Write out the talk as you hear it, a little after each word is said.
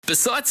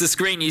Besides the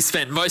screen you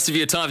spent most of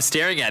your time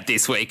staring at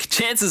this week,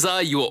 chances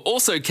are you are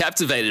also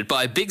captivated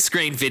by a big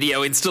screen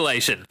video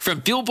installation.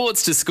 From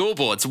billboards to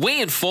scoreboards,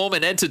 we inform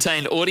and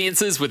entertain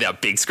audiences with our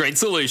big screen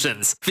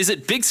solutions.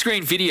 Visit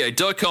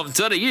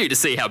bigscreenvideo.com.au to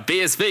see how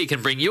BSV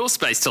can bring your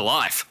space to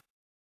life.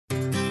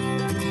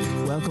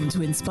 Welcome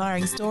to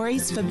Inspiring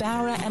Stories for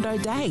Bowra and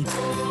O'Day.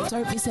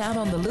 Don't miss out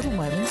on the little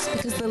moments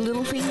because the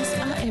little things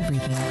are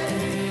everything.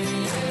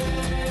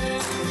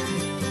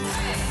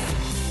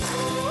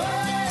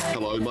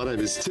 Hello, my name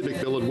is Tim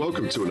McMillan.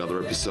 Welcome to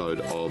another episode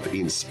of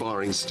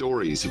Inspiring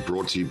Stories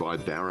brought to you by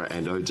Bowra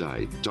and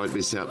O'Day. Don't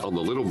miss out on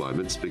the little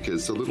moments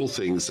because the little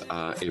things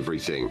are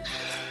everything.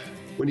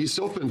 When you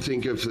stop and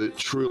think of the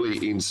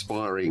truly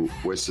inspiring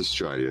West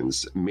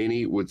Australians,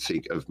 many would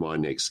think of my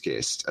next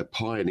guest, a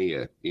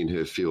pioneer in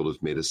her field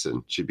of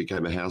medicine. She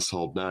became a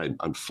household name,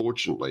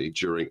 unfortunately,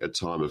 during a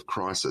time of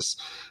crisis,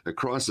 a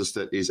crisis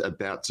that is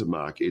about to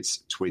mark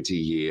its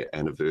 20-year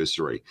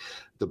anniversary.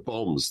 The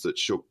bombs that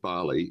shook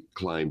Bali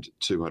claimed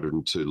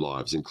 202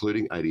 lives,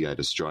 including 88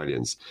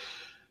 Australians.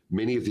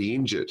 Many of the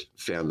injured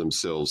found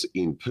themselves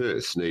in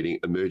Perth needing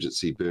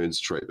emergency burns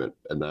treatment,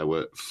 and they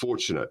were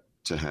fortunate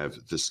to have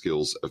the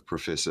skills of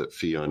Professor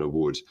Fiona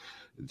Wood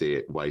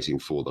there waiting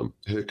for them.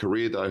 Her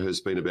career, though,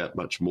 has been about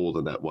much more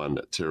than that one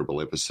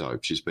terrible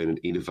episode. She's been an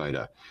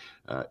innovator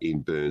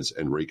in burns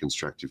and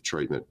reconstructive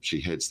treatment.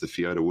 She heads the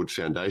Fiona Wood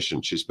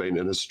Foundation. She's been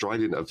an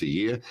Australian of the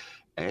Year,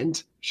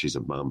 and she's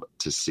a mum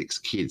to 6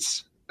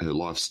 kids. Her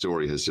life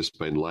story has just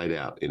been laid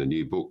out in a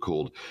new book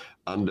called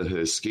Under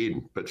Her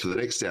Skin. But for the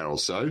next hour or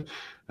so,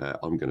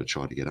 I'm going to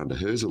try to get under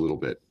hers a little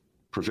bit.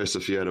 Professor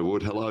Fiona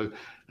Wood, hello,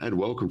 and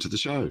welcome to the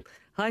show.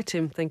 Hi,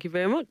 Tim. Thank you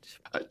very much.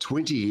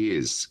 20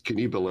 years. Can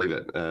you believe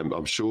it?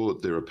 I'm sure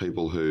there are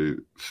people who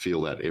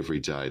feel that every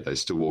day. They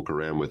still walk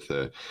around with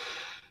the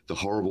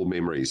horrible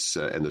memories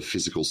and the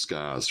physical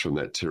scars from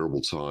that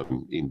terrible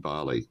time in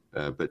Bali.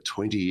 But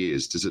 20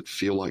 years, does it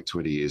feel like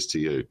 20 years to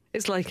you?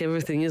 It's like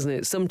everything, isn't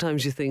it?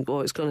 Sometimes you think, oh,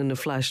 it's gone in a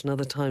flash, and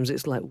other times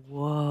it's like,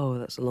 whoa,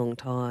 that's a long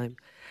time.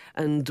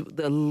 And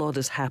a lot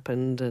has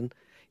happened, and,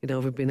 you know,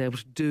 we've been able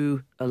to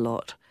do a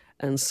lot.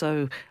 And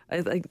so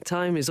I think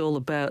time is all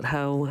about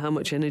how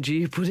much energy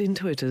you put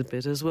into it a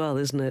bit as well,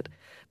 isn't it?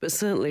 But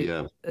certainly,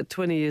 at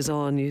 20 years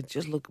on, you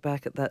just look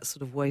back at that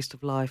sort of waste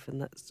of life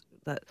and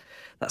that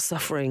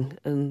suffering,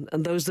 and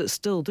those that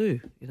still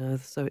do, you know.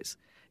 So it's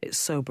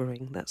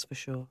sobering, that's for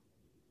sure.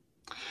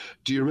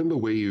 Do you remember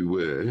where you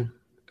were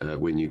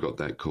when you got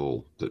that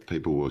call that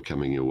people were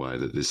coming your way,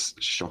 that this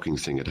shocking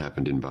thing had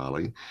happened in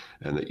Bali,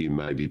 and that you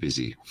may be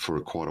busy for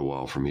quite a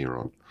while from here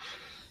on?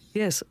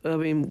 Yes, I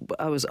mean,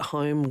 I was at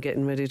home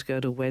getting ready to go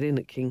to a wedding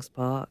at Kings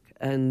Park,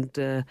 and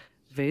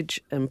Vij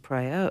and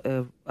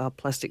Preya, our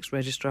plastics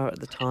registrar at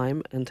the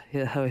time, and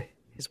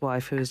his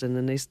wife, who was an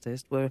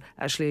anaesthetist, were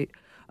actually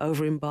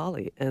over in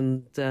Bali,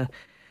 and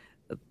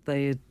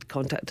they had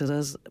contacted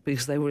us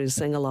because they were in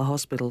Sengala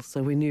Hospital,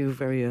 so we knew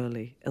very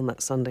early on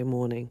that Sunday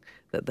morning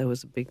that there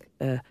was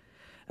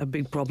a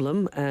big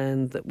problem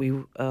and that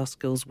our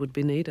skills would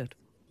be needed.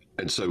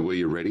 And so were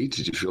you ready?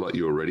 Did you feel like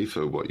you were ready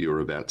for what you were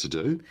about to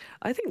do?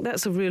 I think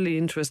that's a really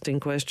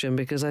interesting question,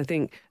 because I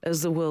think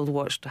as the world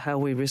watched how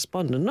we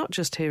responded, not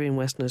just here in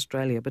Western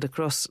Australia, but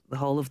across the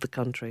whole of the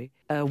country,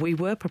 we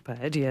were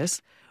prepared,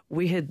 yes.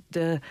 We had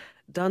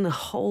done a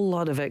whole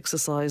lot of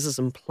exercises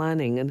and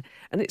planning, and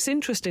it's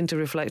interesting to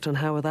reflect on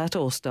how that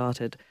all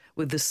started,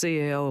 with the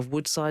CEO of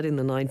Woodside in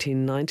the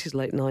 1990s,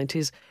 late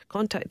 90s,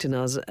 contacting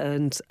us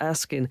and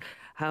asking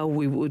how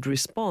we would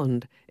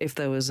respond if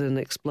there was an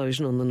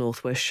explosion on the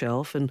Northwest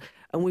Shelf. And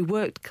we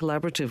worked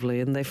collaboratively,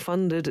 and they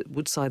funded,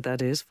 Woodside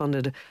that is,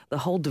 funded the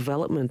whole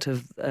development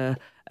of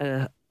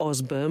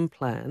OzBurn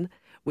plan,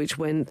 which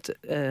went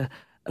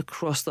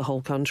across the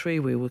whole country.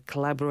 We were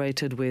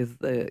collaborated with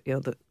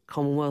the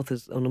Commonwealth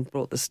and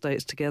brought the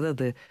states together,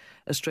 the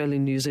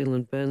Australian New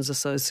Zealand Burns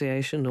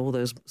Association, all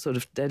those sort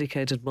of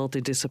dedicated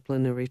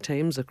multidisciplinary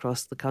teams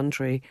across the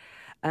country,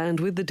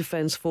 and with the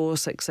Defence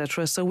Force,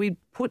 etc. So we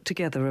put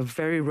together a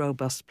very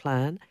robust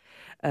plan.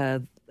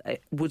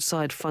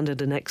 Woodside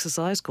funded an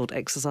exercise called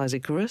Exercise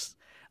Icarus,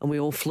 and we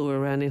all flew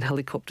around in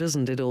helicopters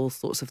and did all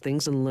sorts of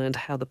things and learned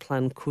how the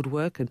plan could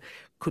work and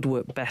could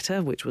work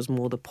better, which was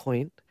more the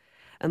point.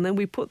 And then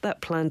we put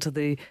that plan to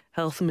the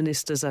Health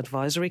Ministers'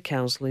 Advisory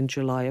Council in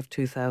July of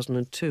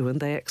 2002, and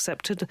they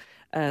accepted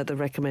the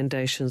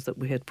recommendations that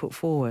we had put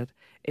forward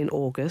in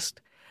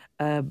August.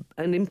 And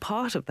in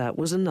part of that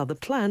was another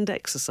planned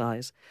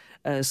exercise.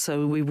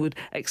 So we would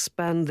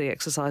expand the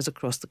exercise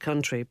across the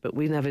country, but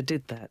we never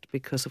did that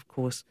because, of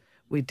course,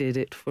 we did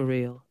it for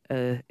real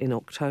in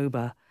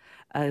October.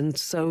 And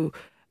so,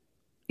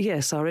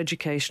 yes, our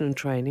education and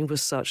training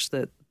was such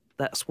that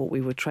that's what we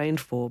were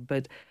trained for,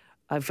 but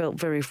I felt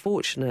very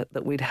fortunate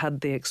that we'd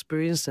had the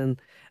experience and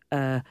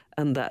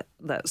that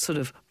sort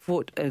of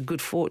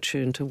good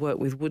fortune to work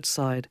with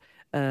Woodside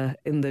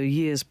in the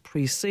years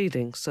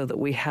preceding, so that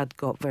we had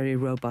got very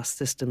robust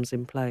systems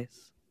in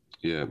place.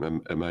 Yeah,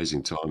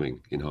 amazing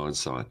timing in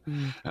hindsight.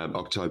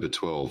 October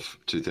 12,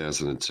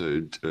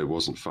 2002, it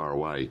wasn't far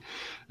away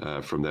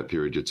from that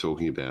period you're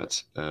talking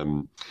about.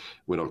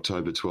 When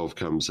October 12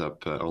 comes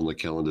up on the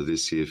calendar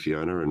this year,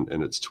 Fiona,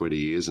 and it's 20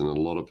 years, and a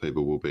lot of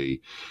people will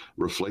be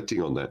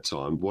reflecting on that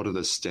time, what are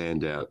the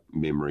standout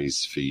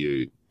memories for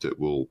you that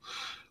will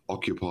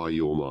occupy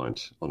your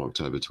mind on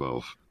October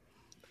 12?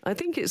 I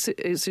think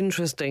it's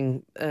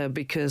interesting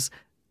because,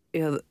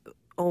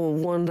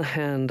 on one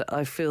hand,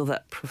 I feel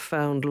that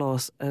profound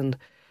loss and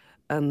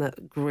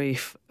that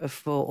grief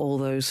for all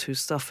those who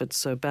suffered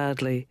so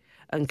badly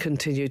and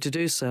continue to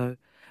do so.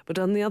 But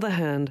on the other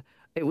hand,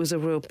 it was a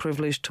real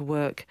privilege to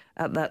work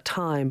at that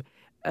time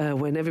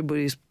when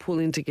everybody's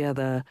pulling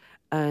together,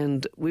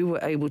 and we were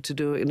able to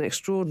do an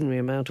extraordinary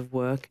amount of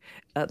work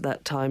at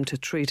that time to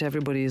treat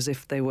everybody as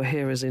if they were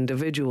here as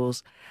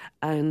individuals.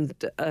 And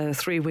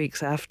 3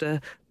 weeks after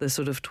the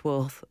sort of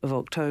 12th of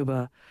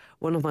October,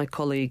 one of my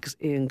colleagues,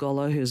 Ian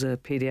Goller, who's a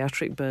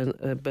paediatric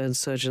burn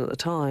surgeon at the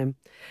time,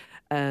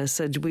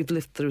 said, we've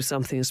lived through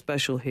something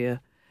special here,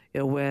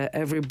 where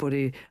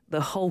everybody,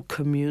 the whole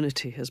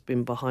community has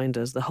been behind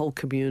us. The whole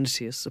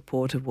community has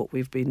supported what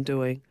we've been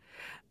doing.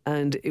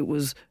 And it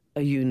was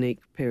a unique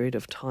period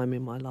of time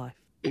in my life.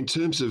 In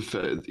terms of,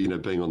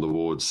 being on the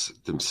wards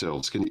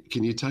themselves,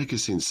 can you take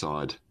us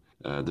inside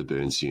the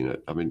burns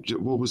unit? I mean,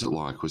 what was it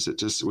like? Was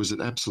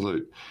it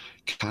absolute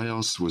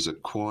chaos? Was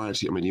it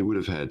quiet? I mean, you would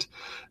have had,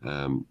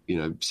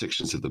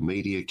 sections of the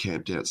media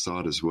camped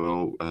outside as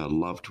well,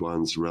 loved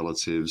ones,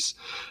 relatives.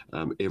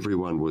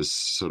 Everyone was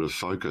sort of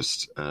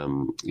focused,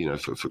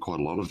 for quite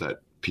a lot of that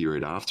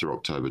period after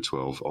October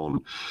 12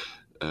 on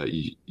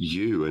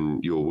you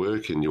and your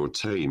work and your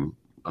team.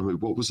 I mean,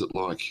 what was it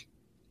like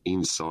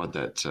inside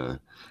that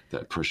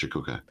pressure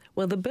cooker?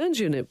 Well, the burns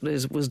unit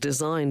was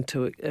designed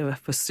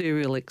for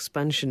serial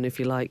expansion, if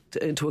you like,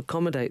 to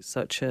accommodate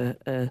such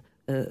a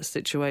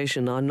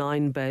situation. Our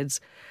 9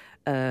 beds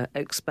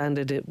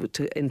expanded it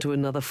into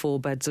another 4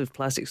 beds of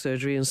plastic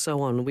surgery and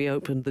so on. We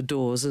opened the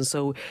doors, and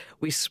so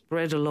we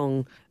spread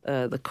along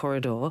the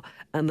corridor,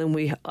 and then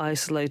we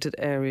isolated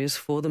areas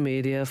for the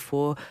media,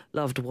 for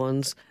loved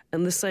ones,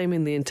 and the same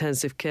in the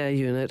intensive care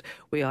unit.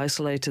 We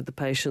isolated the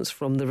patients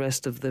from the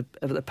rest of the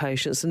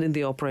patients, and in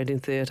the operating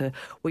theatre,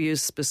 we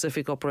used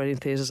specific operating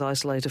theatres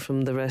isolated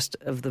from the rest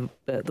of the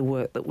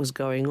work that was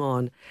going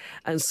on.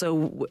 And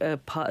so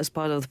as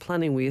part of the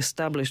planning, we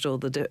established all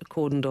the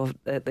cordoned off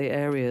the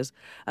areas,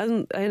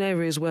 and in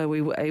areas where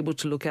we were able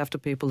to look after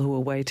people who were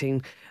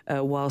waiting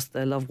whilst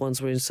their loved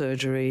ones were in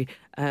surgery,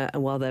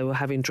 and while they were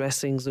having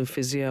dressings and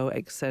physio,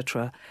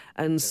 etc.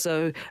 And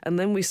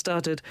then we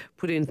started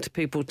putting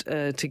people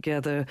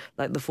together,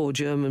 like the 4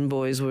 German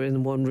boys were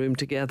in one room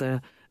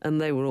together, and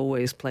they were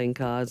always playing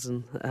cards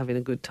and having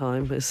a good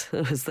time as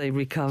they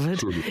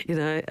recovered,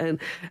 and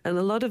a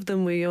lot of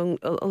them were young,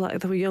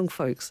 they were young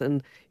folks,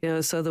 and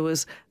so there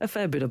was a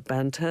fair bit of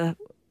banter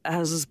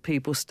as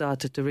people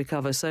started to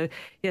recover. So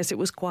yes, it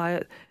was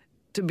quiet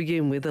to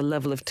begin with, a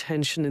level of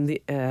tension in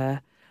the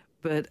air.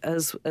 But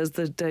as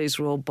the days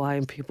rolled by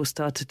and people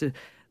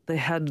they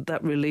had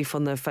that relief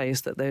on their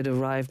face that they'd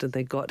arrived and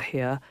they got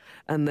here.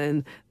 And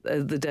then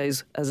the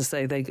days, as I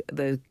say,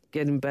 they're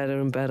getting better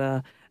and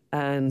better.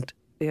 And,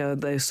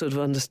 they're sort of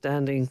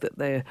understanding that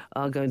they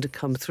are going to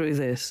come through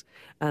this.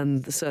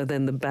 And so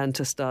then the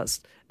banter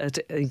starts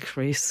to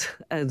increase.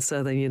 And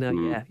so then,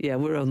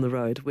 we're on the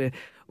road. We're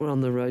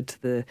on the road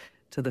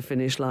to the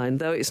finish line,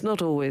 though it's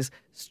not always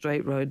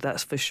straight road,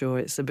 that's for sure.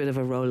 It's a bit of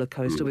a roller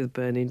coaster with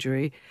burn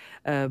injury,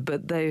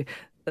 but there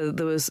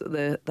was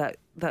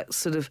that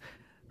sort of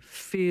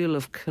feel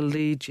of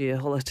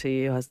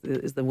collegiality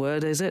is the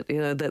word, is it?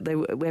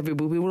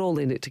 That we were all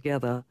in it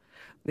together.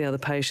 The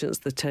patients,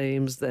 the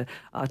teams,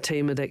 our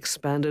team had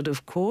expanded,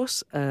 of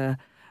course,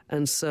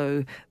 and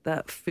so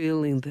that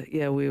feeling that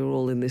we were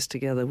all in this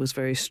together was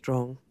very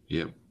strong.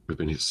 Yep. We've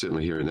been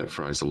certainly hearing that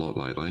phrase a lot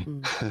lately.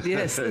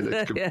 Yes. In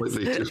a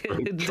completely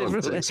different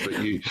context,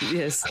 but you...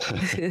 Yes.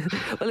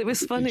 Well, it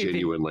was funny. You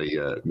genuinely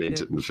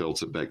meant it and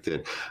felt it back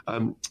then.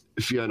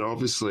 Fiona,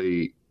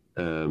 obviously,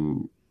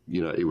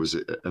 it was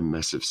a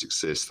massive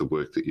success, the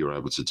work that you were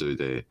able to do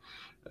there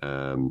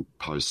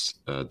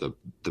post the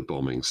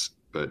bombings.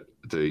 But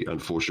the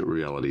unfortunate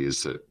reality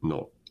is that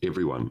not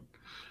everyone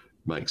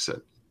makes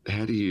it.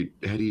 How do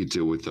you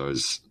deal with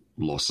those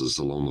losses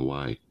along the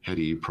way? How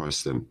do you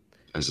process them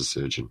as a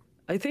surgeon?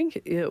 I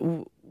think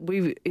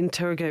we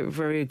interrogate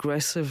very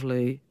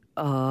aggressively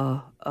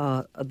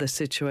the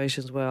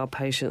situations where our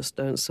patients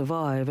don't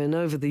survive, and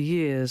over the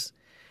years,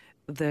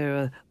 there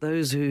are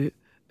those who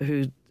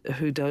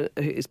don't.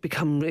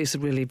 It's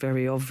really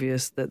very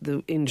obvious that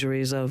the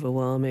injury is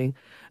overwhelming,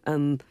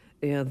 and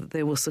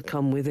they will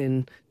succumb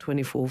within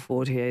 24,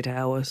 48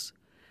 hours.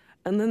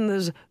 And then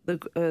there's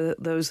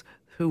those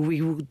who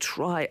we will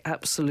try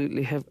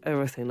absolutely have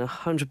everything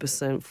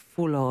 100%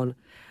 full on.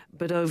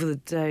 But over the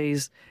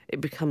days,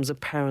 it becomes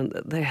apparent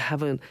that they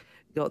haven't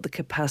got the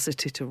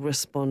capacity to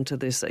respond to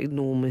this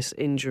enormous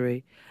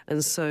injury.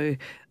 And so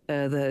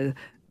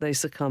they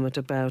succumb at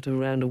about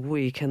around a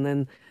week, and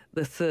then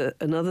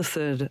another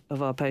third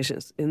of our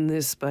patients in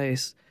this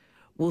space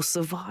will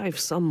survive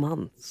some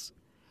months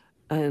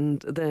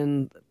and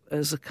then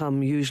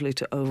succumb usually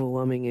to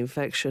overwhelming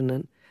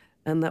infection.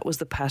 And that was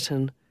the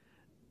pattern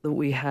that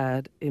we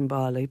had in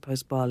Bali,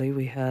 post-Bali.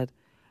 We had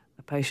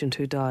a patient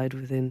who died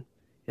within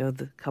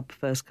the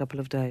first couple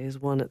of days,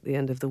 one at the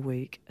end of the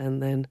week,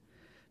 and then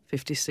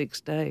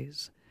 56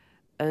 days.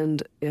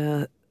 And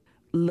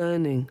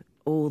learning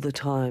all the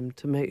time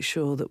to make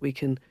sure that we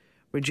can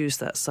reduce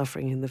that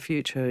suffering in the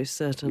future is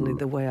certainly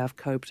the way I've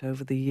coped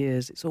over the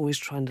years. It's always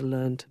trying to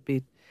learn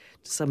to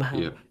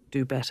somehow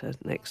do better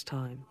next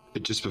time.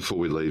 Just before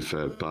we leave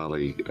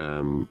Bali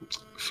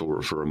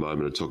for a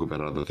moment and talk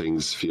about other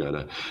things,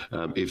 Fiona,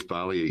 if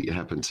Bali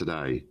happened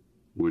today,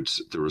 would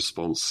the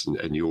response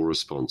and your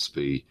response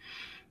be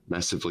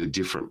massively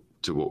different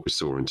to what we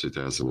saw in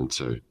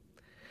 2002?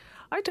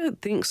 I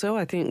don't think so.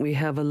 I think we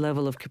have a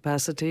level of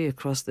capacity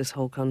across this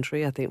whole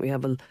country. I think we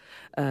have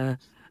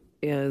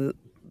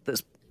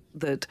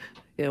that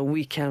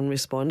we can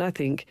respond. I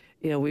think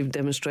we've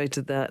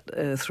demonstrated that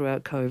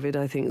throughout COVID.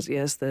 I think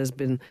yes, there's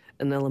been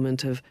an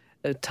element of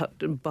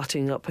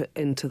butting up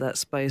into that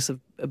space of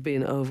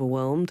being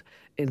overwhelmed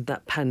in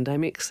that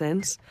pandemic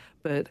sense,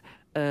 but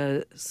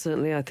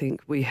certainly I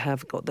think we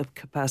have got the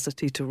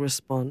capacity to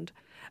respond.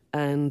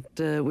 And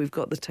we've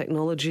got the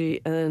technology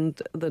and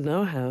the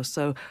know-how.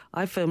 So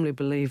I firmly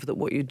believe that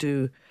what you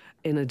do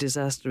in a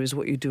disaster is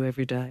what you do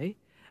every day.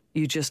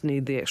 You just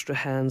need the extra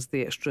hands,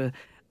 the extra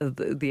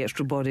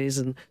bodies.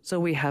 And so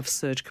we have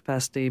surge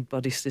capacity,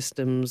 body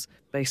systems,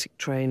 basic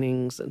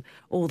trainings, and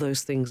all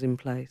those things in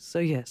place. So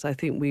yes, I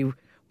think we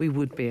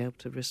would be able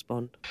to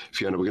respond.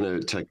 Fiona, we're going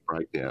to take a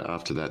break now.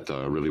 After that,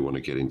 though, I really want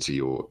to get into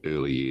your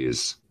early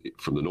years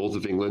from the north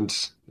of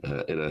England,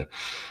 in a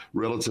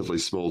relatively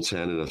small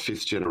town in a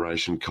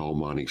fifth-generation coal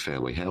mining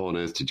family. How on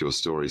earth did your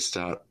story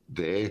start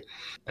there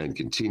and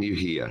continue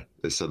here?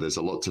 So there's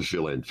a lot to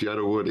fill in.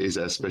 Fiona Wood is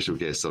our special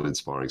guest on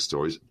Inspiring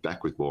Stories.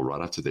 Back with more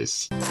right after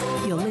this.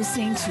 You're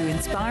listening to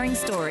Inspiring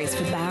Stories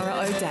for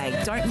Barra O'Day.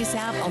 Don't miss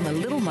out on the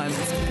little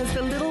moments because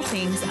the little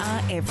things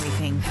are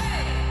everything.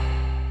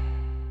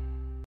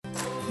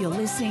 You're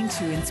listening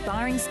to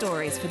Inspiring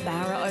Stories for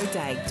Barra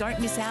O'Day. Don't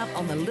miss out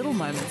on the little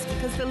moments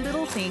because the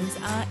little things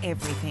are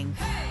everything.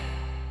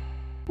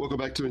 Welcome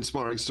back to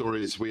Inspiring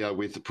Stories. We are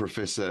with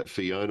Professor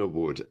Fiona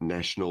Wood,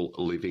 National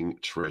Living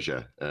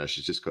Treasure.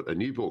 She's just got a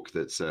new book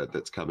that's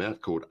come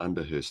out called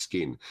Under Her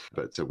Skin.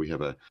 But we have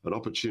an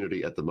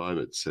opportunity at the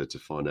moment to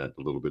find out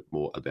a little bit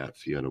more about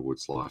Fiona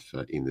Wood's life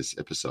in this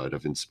episode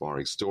of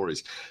Inspiring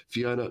Stories.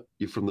 Fiona,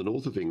 you're from the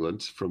north of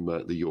England, from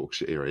the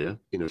Yorkshire area,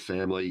 in a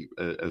family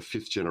of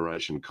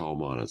fifth-generation coal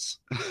miners.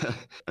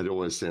 It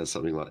almost sounds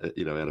something like,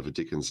 out of a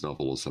Dickens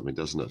novel or something,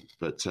 doesn't it?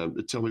 But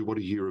tell me, what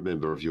do you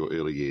remember of your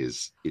early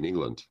years in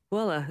England?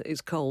 Well,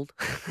 it's cold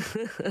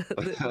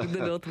in the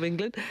north of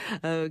England,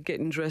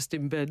 getting dressed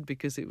in bed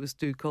because it was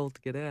too cold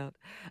to get out.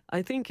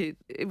 I think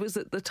it was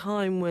at the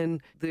time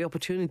when the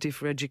opportunity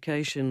for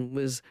education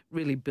was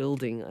really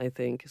building, I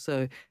think.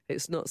 So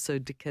it's not so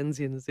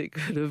Dickensian as it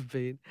could have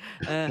been.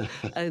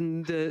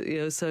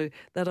 So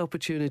that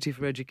opportunity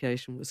for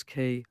education was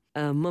key.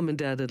 Mum and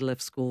Dad had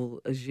left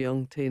school as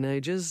young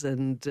teenagers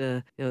and,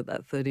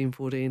 that 13,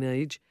 14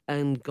 age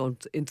and gone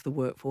into the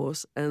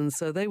workforce. And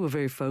so they were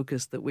very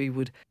focused that we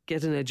would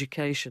get an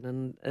education.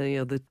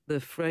 And, the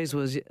phrase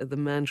was, the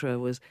mantra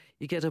was,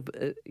 you get up,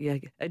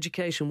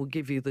 education will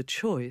give you the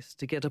choice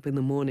to get up in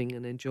the morning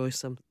and enjoy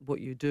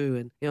what you do.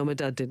 And, my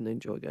dad didn't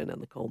enjoy going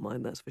down the coal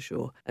mine, that's for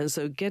sure. And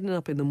so getting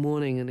up in the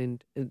morning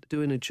and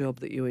doing a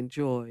job that you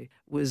enjoy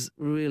was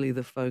really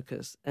the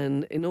focus.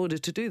 And in order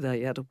to do that,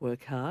 you had to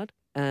work hard.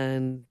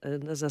 And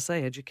as I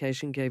say,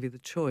 education gave you the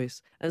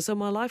choice. And so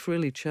my life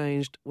really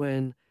changed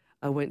when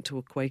I went to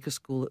a Quaker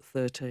school at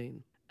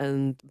 13.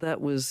 And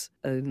that was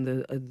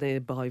in a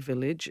nearby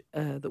village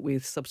that we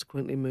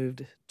subsequently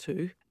moved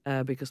to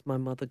because my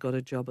mother got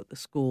a job at the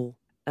school.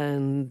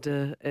 And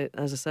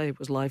as I say, it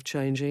was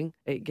life-changing.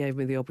 It gave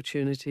me the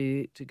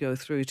opportunity to go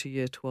through to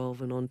year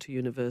 12 and on to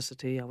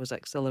university. I was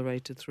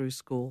accelerated through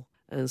school.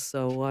 And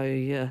so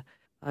I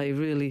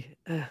really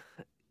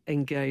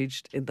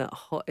engaged in the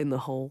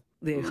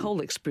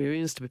whole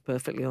experience, to be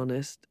perfectly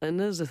honest.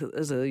 And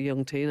as a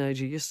young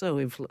teenager, you're so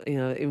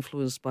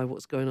influenced by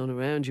what's going on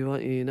around you,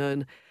 aren't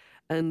you?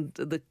 And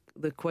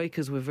the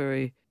Quakers were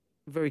very,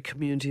 very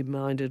community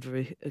minded,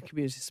 very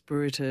community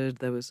spirited.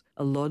 There was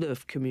a lot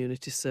of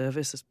community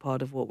service as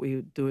part of what we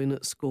were doing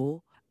at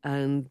school.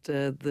 And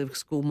the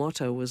school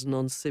motto was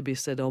non sibi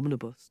sed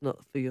omnibus,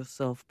 not for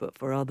yourself, but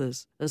for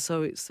others. And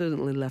so it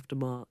certainly left a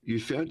mark. You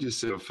found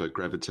yourself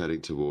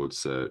gravitating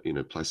towards,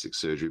 plastic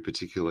surgery,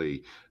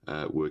 particularly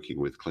working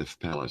with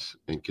cleft palate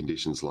and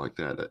conditions like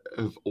that.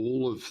 Of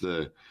all of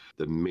the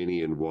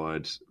many and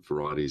wide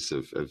varieties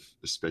of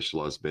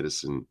specialised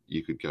medicine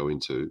you could go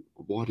into,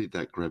 why did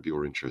that grab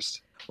your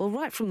interest? Well,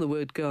 right from the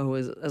word go,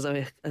 as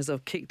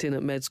I've kicked in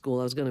at med school,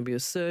 I was going to be a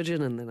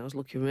surgeon, and then I was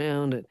looking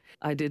around, and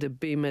I did a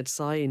BMed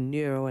Sci in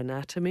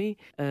neuroanatomy,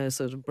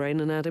 sort of brain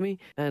anatomy,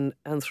 and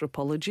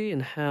anthropology,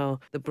 and how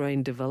the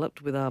brain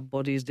developed with our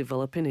bodies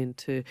developing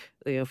into,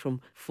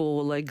 from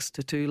 4 legs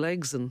to 2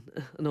 legs and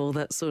all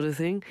that sort of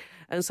thing.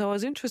 And so I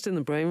was interested in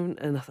the brain,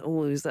 and I thought,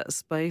 oh, is that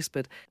space?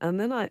 And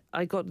then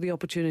I got the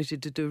opportunity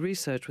to do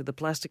research with the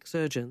plastic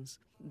surgeons,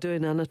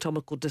 doing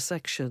anatomical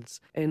dissections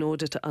in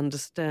order to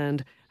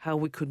understand how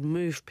we could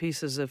move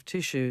pieces of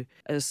tissue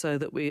so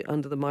that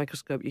under the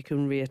microscope, you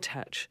can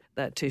reattach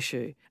that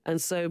tissue. And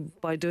so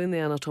by doing the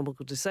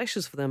anatomical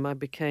dissections for them, I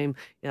became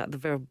at the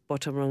very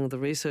bottom rung of the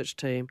research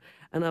team,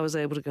 and I was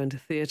able to go into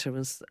theatre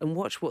and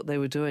watch what they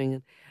were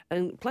doing.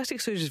 And plastic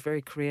surgery is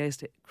very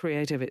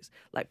creative. It's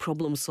like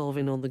problem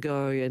solving on the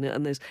go,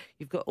 and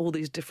you've got all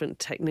these different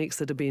techniques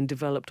that are being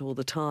developed all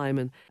the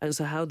time. And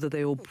so how do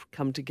they all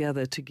come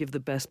together to give the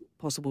best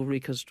possible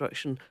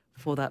reconstruction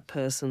for that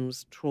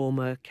person's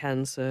trauma,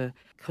 cancer,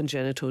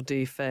 congenital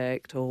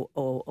defect,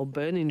 or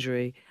burn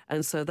injury?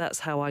 And so that's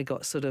how I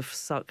got sort of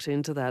sucked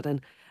into that.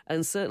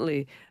 And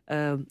certainly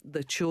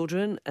the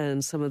children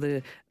and some of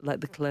the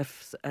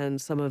clefts and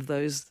some of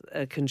those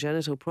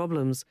congenital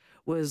problems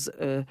was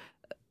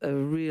a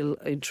real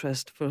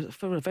interest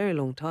for a very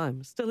long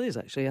time. Still is,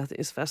 actually. I think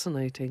it's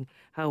fascinating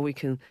how we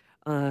can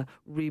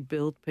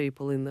rebuild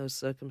people in those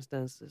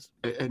circumstances.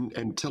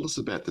 And tell us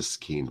about the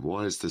skin.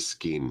 Why is the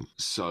skin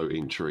so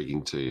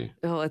intriguing to you?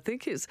 Oh, I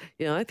think it's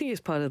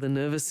part of the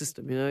nervous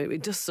system.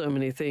 It does so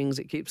many things.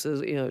 It keeps us,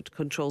 it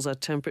controls our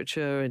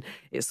temperature, and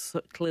it's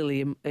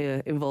clearly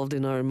involved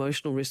in our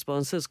emotional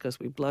responses because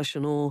we blush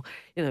and all.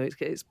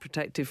 It's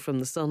protective from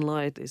the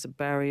sunlight. It's a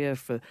barrier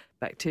for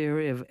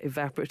bacteria,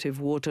 evaporative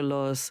water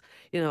loss.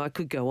 I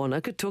could go on.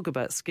 I could talk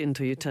about skin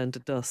till you turn to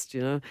dust.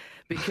 And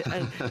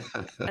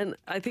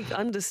I think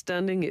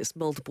understanding its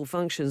multiple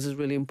functions is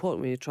really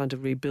important when you're trying to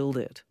rebuild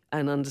it,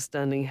 and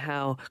understanding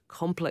how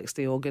complex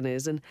the organ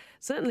is. And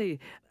certainly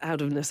out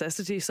of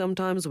necessity,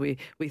 sometimes we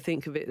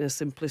think of it in a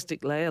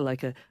simplistic layer,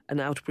 like an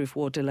outerproof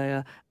water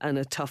layer and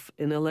a tough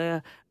inner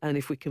layer. And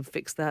if we can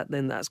fix that,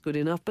 then that's good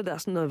enough. But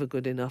that's never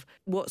good enough.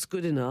 What's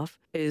good enough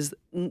is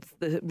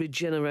the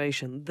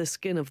regeneration, the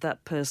skin of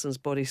that person's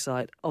body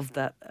site of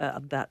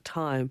that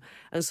time.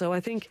 And so I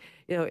think,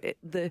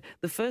 the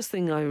first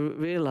thing I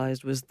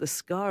realized was the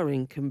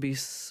scarring can be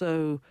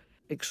so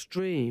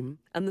extreme,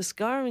 and the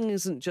scarring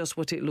isn't just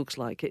what it looks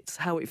like, it's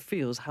how it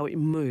feels, how it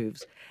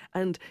moves.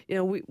 And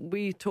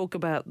we talk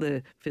about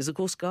the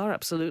physical scar,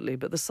 absolutely,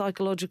 but the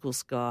psychological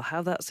scar,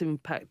 how that's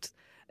impact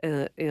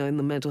in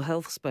the mental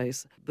health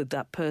space with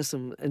that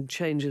person and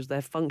changes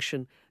their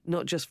function,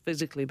 not just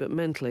physically but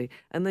mentally.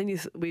 And then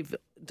we've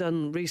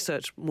done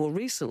research more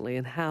recently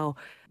in how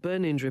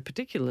burn injury,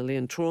 particularly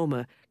in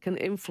trauma, can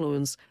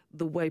influence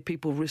the way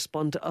people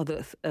respond to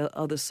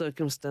other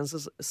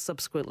circumstances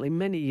subsequently,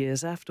 many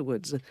years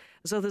afterwards.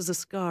 So there's a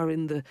scar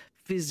in the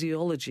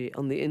physiology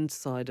on the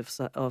inside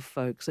of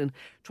folks, and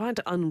trying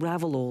to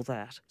unravel all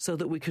that so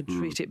that we could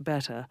treat it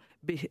better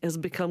has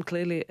become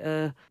clearly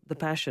the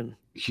passion.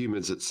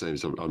 Humans, it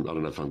seems, I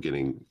don't know if I'm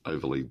getting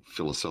overly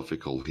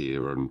philosophical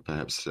here and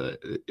perhaps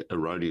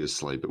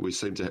erroneously, but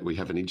we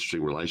have an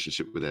interesting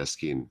relationship with our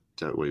skin,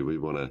 don't we? We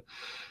want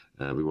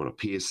to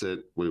pierce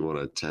it, we want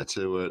to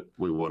tattoo it,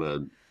 we want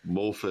to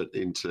morph it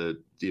into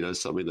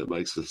something that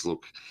makes us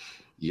look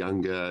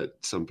younger.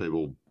 Some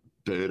people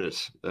burn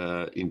it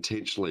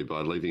intentionally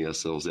by leaving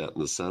ourselves out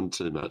in the sun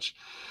too much.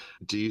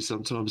 Do you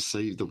sometimes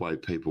see the way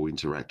people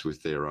interact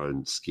with their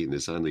own skin?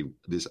 There's only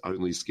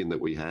skin that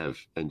we have,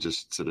 and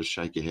just sort of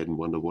shake your head and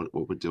wonder what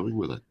we're doing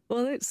with it.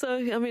 Well,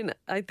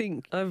 I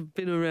think I've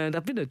been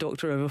a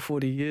doctor over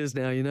 40 years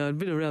now, I've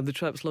been around the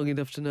traps long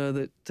enough to know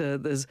that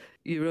there's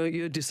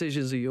your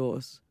decisions are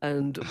yours.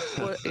 And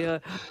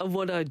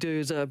what I do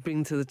is I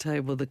bring to the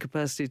table the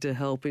capacity to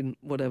help in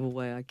whatever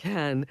way I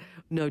can,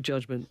 no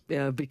judgment,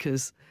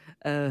 because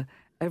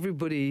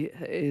everybody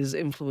is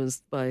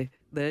influenced by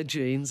their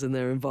genes and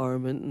their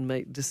environment and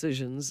make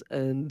decisions.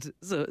 And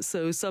so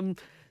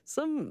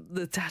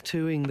the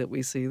tattooing that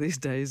we see these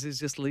days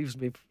just leaves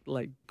me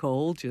like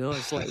cold,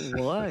 It's like,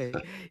 why?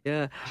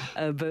 Yeah.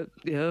 But,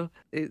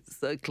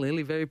 it's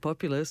clearly very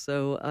popular.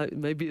 So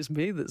maybe it's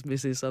me that's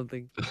missing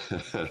something.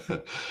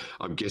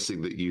 I'm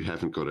guessing that you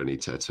haven't got any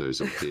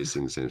tattoos or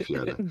piercings then,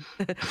 Fiona.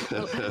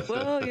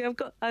 well, yeah,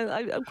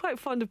 I'm quite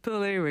fond of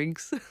pearl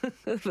earrings,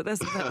 but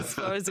that's about as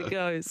far as it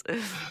goes.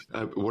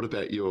 What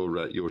about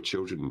your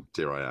children,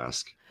 dare I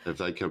ask? Have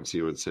they come to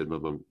you and said,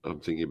 "Mum, I'm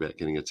thinking about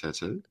getting a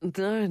tattoo"?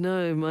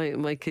 No,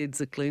 my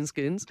kids are clean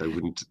skins. They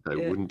wouldn't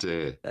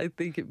dare. I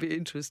think it'd be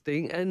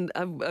interesting. And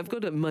I've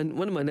got one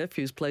of my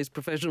nephews plays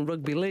professional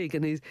rugby league,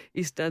 and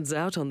he stands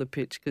out on the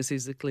pitch because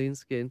he's a clean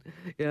skin.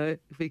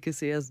 Because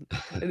he hasn't.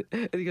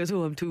 And he goes,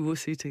 "Oh, I'm too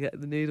wussy to get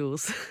the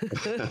needles."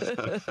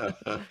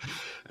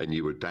 And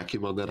you would back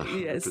him on that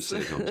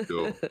 100%, I'm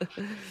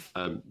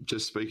sure.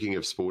 Just speaking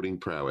of sporting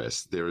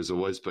prowess, there has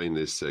always been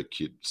this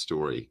cute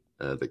story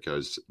that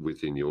goes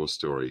within your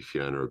story,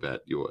 Fiona,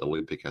 about your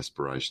Olympic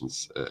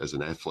aspirations as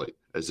an athlete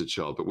as a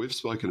child. But we've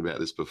spoken about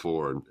this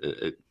before, and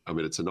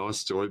it's a nice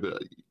story,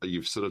 but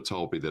you've sort of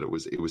told me that it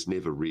was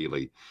never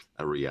really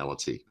a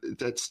reality.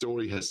 That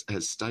story has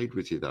stayed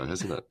with you, though,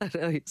 hasn't it? I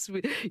know.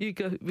 You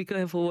got be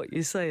careful what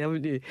you say,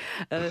 haven't you?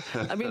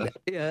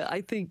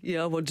 I think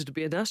I wanted to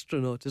be an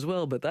astronaut as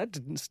well, but that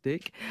didn't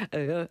stick.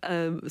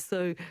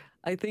 So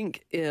I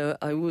think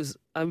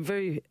I'm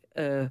very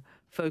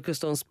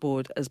focused on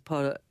sport as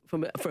part of,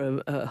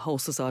 from a whole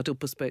societal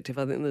perspective.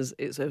 I think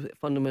it's a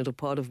fundamental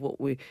part of what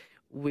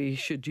we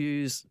should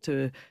use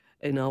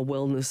in our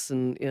wellness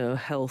and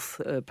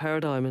health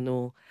paradigm and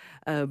all.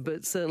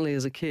 But certainly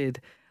as a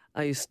kid,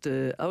 I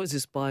was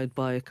inspired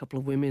by a couple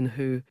of women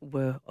who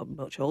were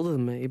much older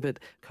than me, but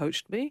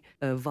coached me,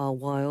 Val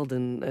Wild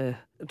and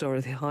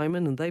Dorothy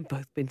Hyman, and they'd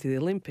both been to the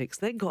Olympics.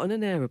 They got on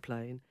an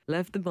aeroplane,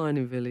 left the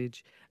mining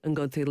village, and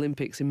got to the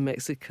Olympics in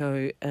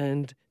Mexico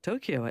and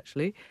Tokyo,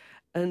 actually.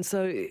 And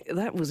so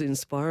that was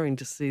inspiring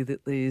to see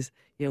that these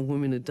young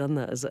women had done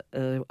that as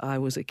I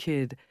was a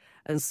kid.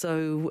 And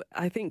so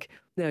I think,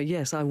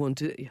 yes, I want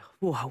to,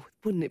 wow,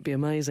 wouldn't it be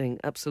amazing?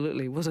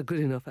 Absolutely. Was I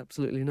good enough?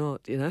 Absolutely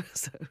not,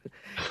 So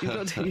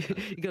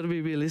you've got to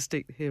be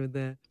realistic here and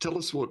there. Tell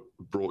us what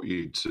brought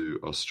you to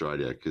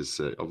Australia, because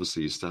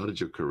obviously you started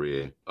your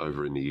career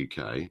over in the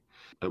UK.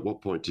 At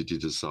what point did you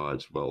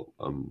decide, well,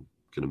 I'm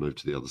going to move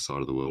to the other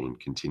side of the world and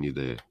continue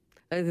there?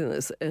 I think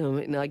that's,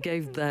 I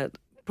gave that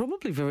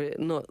probably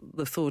not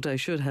the thought I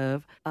should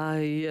have.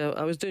 I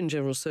was doing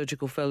general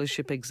surgical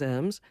fellowship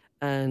exams,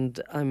 and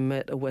I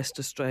met a West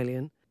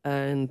Australian,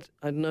 and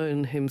I'd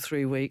known him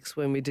 3 weeks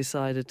when we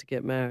decided to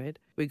get married.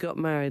 We got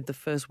married the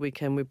first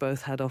weekend we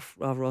both had off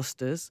our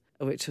rosters,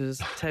 which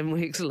was 10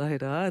 weeks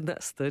later, and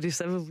that's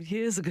 37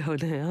 years ago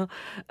now.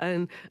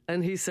 And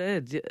he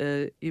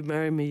said, you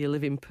marry me, you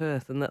live in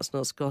Perth, and that's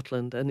not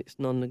Scotland, and it's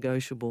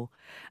non-negotiable.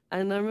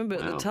 And I remember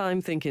at the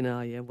time thinking,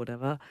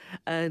 whatever.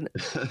 And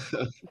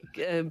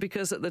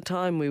because at the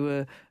time we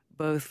were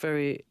both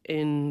very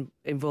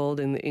involved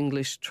in the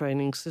English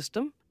training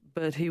system.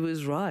 But he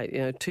was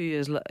right. 2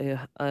 years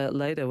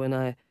later, when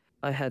I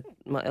had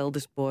my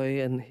eldest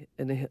boy and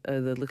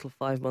the little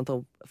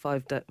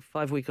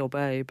 5-week-old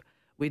babe,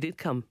 we did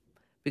come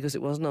because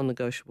it was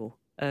non-negotiable.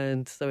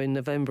 And so in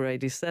November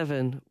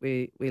 '87,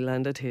 we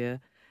landed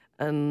here.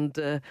 And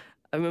I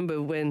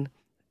remember when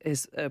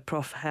his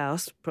Prof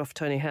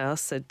Tony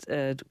House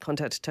said,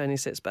 contacted Tony,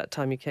 said it's about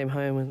time you came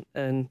home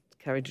and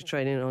carried your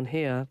training on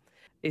here.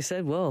 He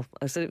said, well,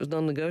 I said it was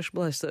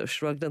non-negotiable. I sort of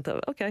shrugged and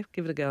thought, okay,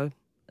 give it a go.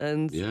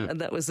 And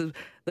that was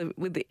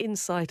with the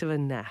insight of a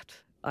gnat.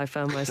 I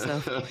found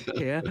myself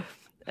here.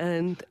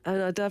 And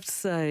I'd have to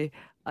say,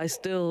 I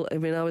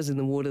was in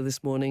the water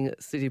this morning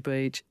at City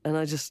Beach, and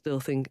I just still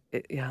think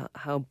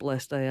how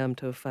blessed I am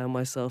to have found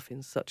myself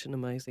in such an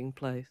amazing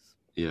place.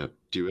 Yeah.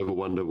 Do you ever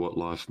wonder what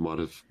life might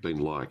have been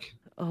like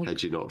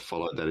had you not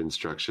followed that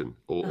instruction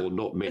or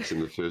not met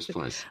in the first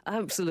place?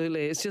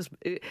 Absolutely. It's just,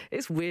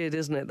 it's weird,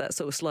 isn't it? That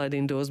sort of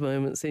sliding doors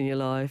moments in your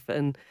life.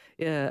 And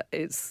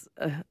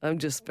I'm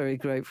just very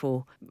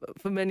grateful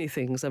for many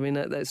things. I mean,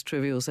 that's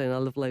trivial saying I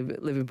love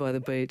living by the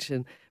beach,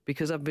 and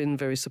because I've been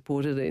very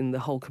supported in the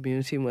whole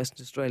community in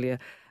Western Australia.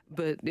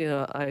 But,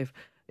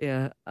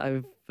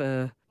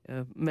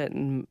 I've met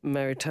and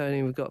married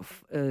Tony. We've got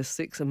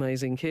 6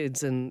 amazing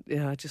kids, and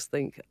I just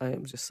think I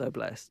am just so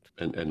blessed.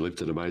 And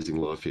lived an amazing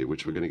life here,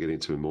 which we're going to get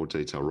into in more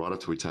detail right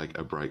after we take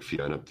a break,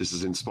 Fiona. This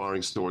is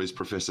Inspiring Stories.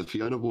 Professor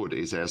Fiona Wood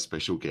is our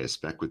special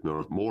guest. Back with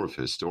more of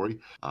her story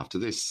after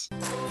this.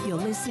 You're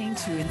listening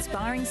to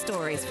Inspiring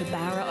Stories for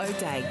Barra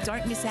O'Day.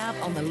 Don't miss out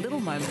on the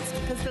little moments,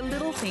 because the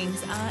little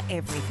things are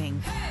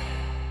everything.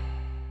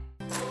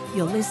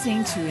 You're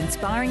listening to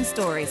Inspiring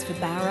Stories for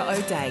Barra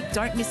O'Day.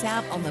 Don't miss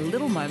out on the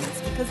little moments,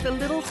 because the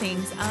little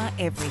things are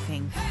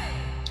everything.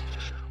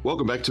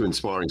 Welcome back to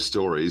Inspiring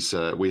Stories.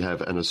 We have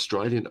an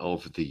Australian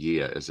of the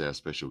Year as our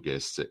special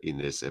guest in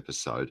this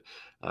episode.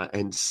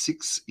 And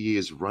 6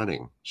 years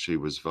running, she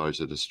was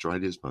voted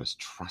Australia's most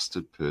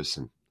trusted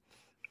person.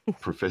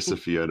 Professor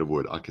Fiona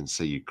Wood, I can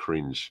see you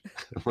cringe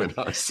when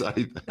I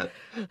say that.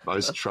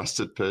 Most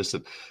trusted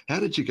person. How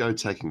did you go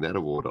taking that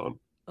award on?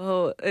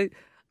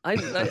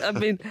 I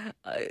mean,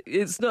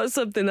 it's not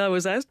something I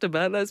was asked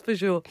about, that's for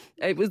sure.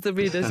 It was the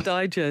Reader's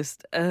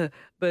Digest,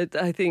 but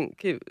I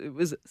think it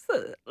was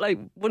like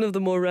one of the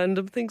more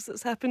random things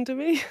that's happened to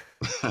me.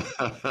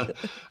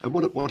 And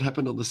what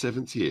happened on the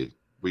 7th year?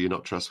 Were you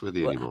not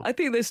trustworthy anymore? I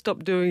think they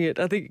stopped doing it.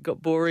 I think it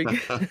got boring.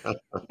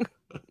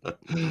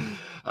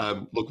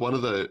 Look, one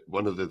of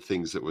the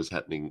things that was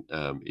happening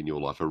in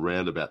your life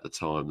around about the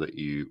time that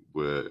you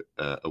were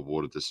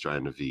awarded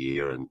Australian of the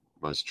Year and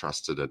most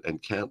trusted and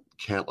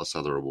countless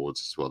other awards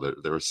as well,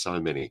 there are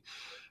so many,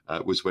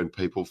 was when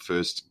people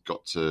first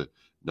got to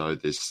know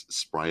this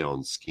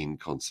spray-on skin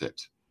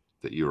concept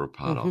that you're a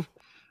part of.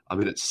 I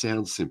mean, it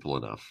sounds simple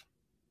enough,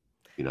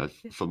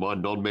 for my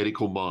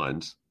non-medical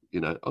mind,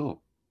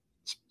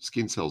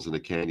 skin cells in a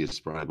can, you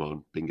spray them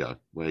on, bingo,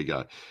 there you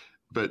go.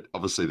 But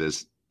obviously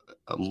there's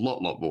a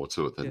lot more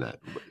to it than that.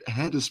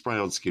 How does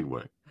spray-on skin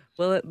work?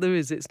 Well, there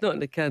is. It's not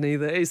in a can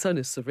either. It's on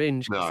a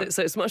syringe. No.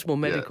 So it's much more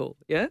medical.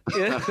 Yeah.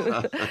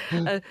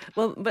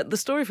 Well, but the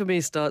story for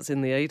me starts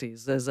in the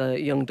 80s. As a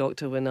young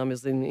doctor when I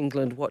was in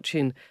England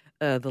watching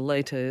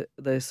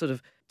the sort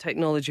of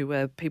technology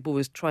where people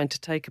was trying to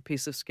take a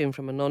piece of skin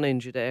from a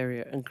non-injured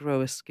area and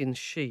grow a skin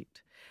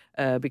sheet.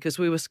 Because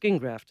we were skin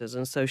grafters,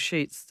 and so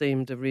sheets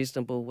seemed a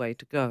reasonable way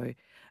to go.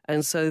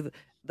 And so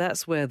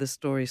that's where the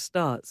story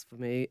starts for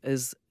me,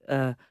 is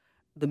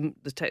the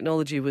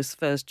technology was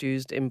first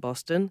used in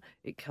Boston.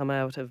 It came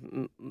out of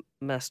the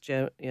Mass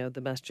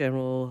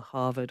General,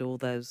 Harvard, all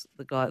those,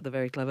 the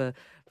very clever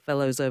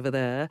fellows over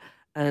there.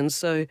 And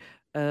so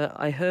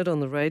I heard on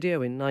the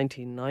radio in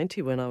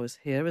 1990 when I was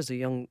here as a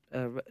young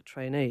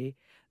trainee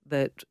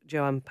that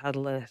Joanne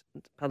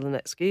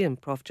Padlanetsky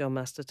and Prof. John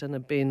Masterton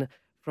had been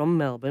from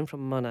Melbourne,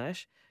 from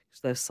Monash,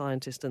 because they're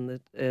scientists, and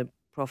the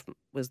Prof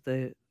was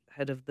the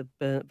head of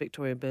the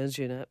Victoria Burns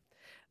unit.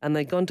 And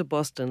they'd gone to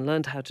Boston,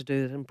 learned how to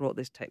do it, and brought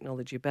this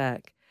technology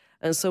back.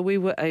 And so we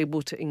were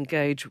able to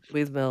engage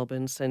with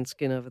Melbourne, send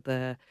skin over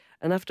there.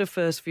 And after the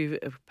first few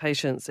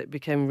patients, it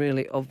became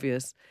really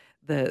obvious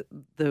that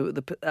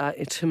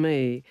to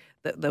me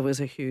that there was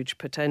a huge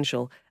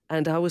potential.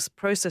 And I was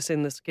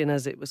processing the skin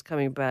as it was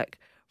coming back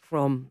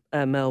from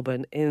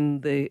Melbourne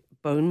in the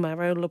bone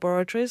marrow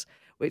laboratories,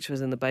 which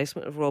was in the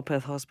basement of Royal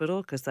Perth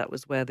Hospital, because that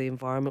was where the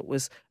environment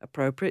was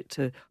appropriate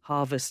to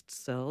harvest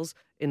cells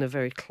in a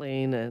very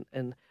clean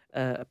and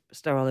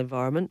sterile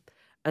environment.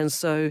 And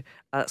so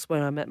that's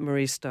when I met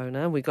Marie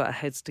Stoner. We got our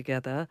heads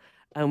together,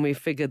 and we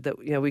figured that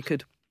we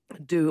could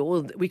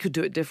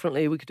do it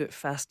differently, we could do it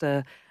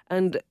faster,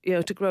 and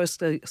to grow a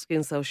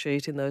skin cell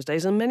sheet in those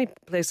days, and many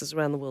places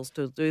around the world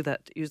still do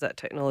that, use that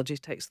technology,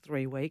 takes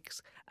 3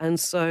 weeks. And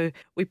so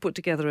we put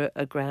together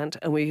a grant,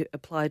 and we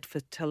applied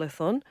for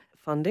telethon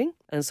funding,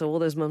 and so all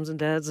those mums and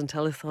dads and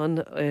telethon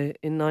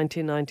in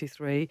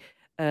 1993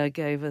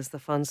 gave us the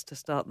funds to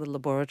start the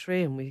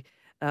laboratory, and we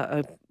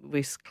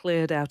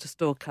cleared out a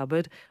store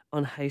cupboard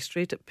on Hay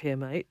Street at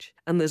PMH.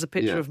 And there's a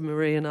picture of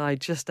Marie and I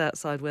just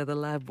outside where the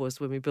lab was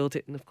when we built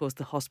it. And, of course,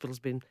 the hospital's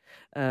been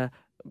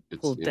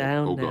pulled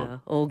down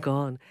now, all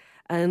gone.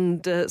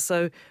 And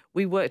so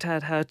we worked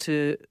out how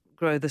to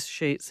grow the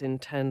sheets in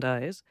 10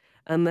 days.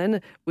 And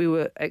then we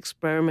were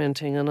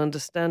experimenting and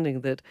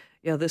understanding that,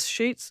 the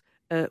sheets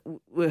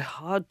were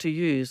hard to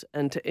use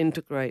and to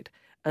integrate.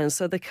 And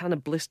so they kind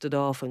of blistered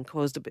off and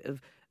caused a bit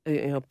of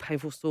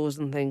painful sores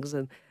and things,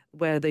 and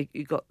where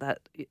you got that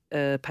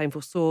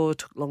painful sore,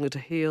 took longer to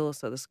heal,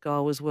 so the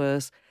scar was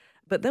worse.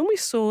 But then we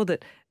saw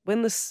that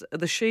when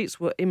the sheets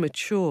were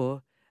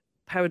immature,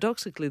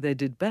 paradoxically they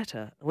did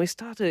better. And we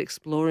started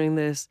exploring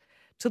this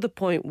to the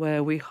point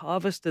where we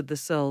harvested the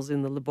cells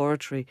in the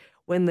laboratory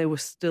when they were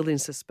still in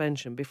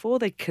suspension, before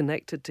they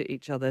connected to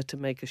each other to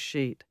make a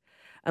sheet.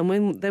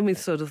 And then we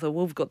sort of thought,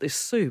 well, we've got this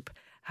soup.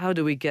 How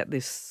do we get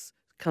this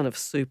kind of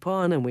soup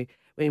on? And we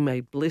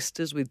made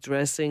blisters with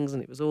dressings,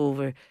 and it was all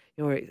very,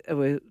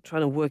 we're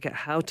trying to work out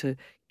how to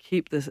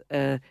keep this,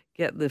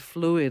 get the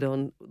fluid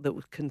on that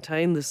would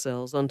contain the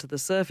cells onto the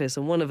surface.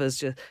 And one of us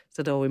just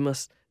said,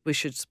 we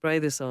should spray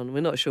this on.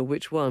 We're not sure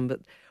which one,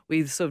 but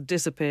we sort of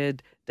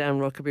disappeared down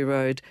Rockaby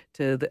Road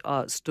to the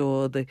art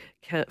store, the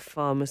Kent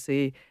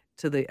pharmacy,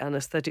 to the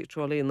anaesthetic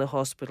trolley in the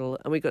hospital,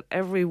 and we got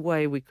every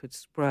way we could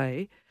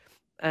spray.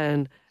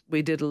 And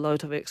we did a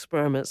lot of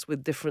experiments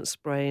with different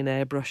spraying,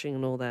 airbrushing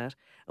and all that.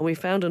 And we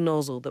found a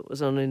nozzle that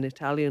was on an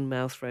Italian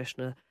mouth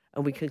freshener,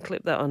 and we can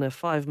clip that on a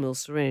 5mm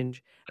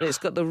syringe. And it's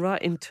got the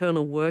right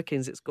internal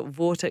workings. It's got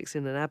vortex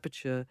in an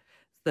aperture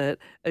that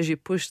as you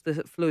push the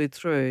fluid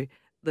through,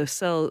 the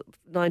cell,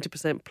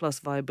 90% plus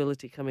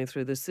viability coming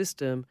through the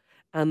system,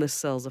 and the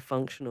cells are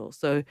functional.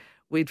 So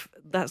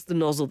that's the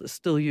nozzle that's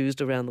still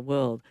used around the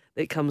world.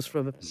 It comes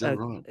from Is that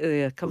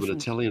right? Comes from an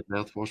Italian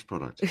mouthwash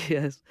product.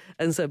 Yes,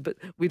 and so, but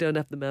we don't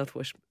have the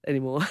mouthwash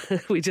anymore.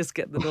 We just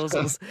get the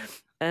nozzles.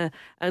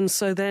 And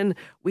so then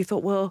we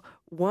thought, well,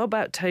 what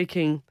about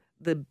taking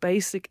the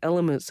basic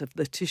elements of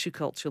the tissue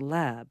culture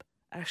lab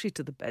actually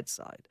to the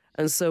bedside?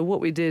 And so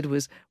what we did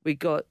was we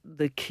got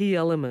the key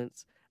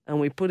elements and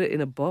we put it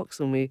in a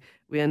box, and we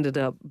ended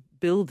up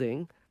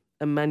building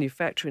and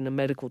manufacturing a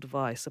medical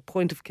device, a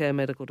point-of-care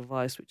medical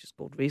device, which is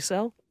called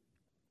RECELL.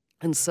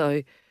 And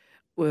so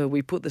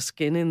we put the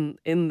skin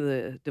in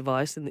the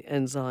device, in the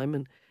enzyme,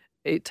 and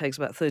it takes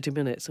about 30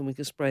 minutes, and we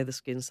can spray the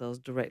skin cells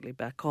directly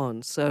back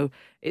on. So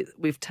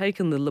we've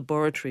taken the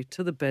laboratory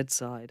to the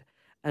bedside,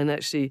 and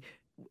actually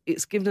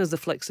it's given us the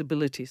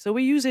flexibility. So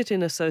we use it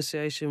in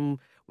association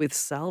with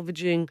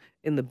salvaging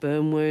in the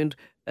burn wound,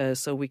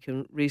 so we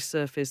can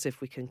resurface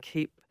if we can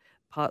keep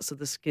parts of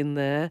the skin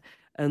there.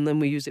 And then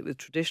we use it with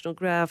traditional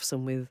grafts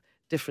and with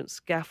different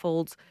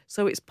scaffolds.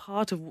 So it's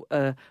part of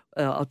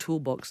our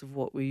toolbox of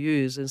what we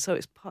use. And so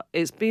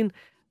it's been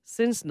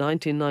since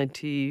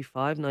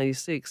 1995,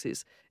 96,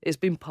 it's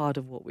been part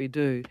of what we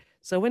do.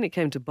 So when it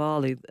came to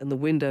Bali and the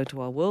window to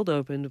our world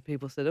opened, and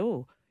people said,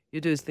 oh, you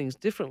do things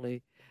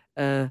differently.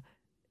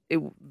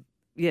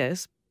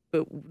 Yes,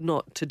 but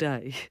not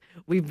today.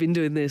 We've been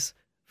doing this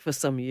for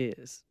some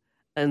years.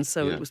 And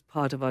so it was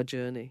part of our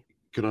journey.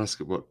 can I ask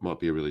what might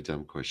be a really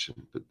dumb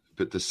question,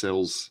 but the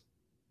cells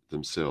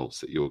themselves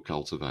that you're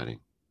cultivating,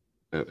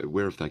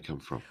 where have they come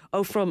from?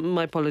 Oh,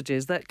 my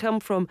apologies. That come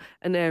from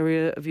an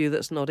area of you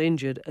that's not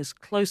injured, as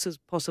close as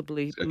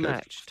possibly Okay,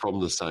 matched. from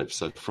the same,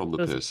 so from the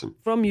person.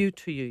 From you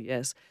to you,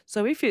 yes.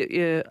 So if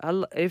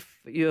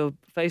if your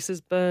face is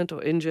burnt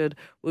or injured,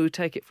 we would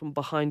take it from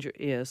behind your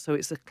ear, so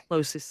it's the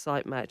closest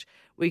site match.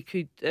 We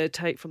could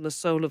take from the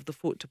sole of the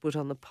foot to put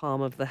on the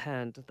palm of the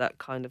hand, that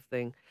kind of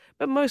thing.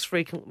 But most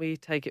frequently, we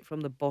take it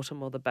from the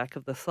bottom or the back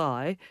of the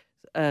thigh,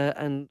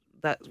 and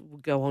that will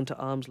go on to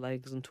arms,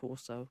 legs, and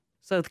torso.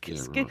 So the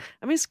skin, Right.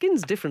 I mean,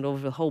 skin's different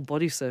over the whole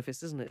body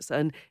surface, isn't it?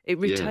 And it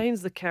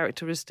retains the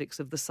characteristics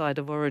of the site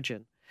of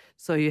origin.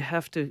 So you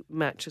have to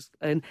match,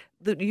 and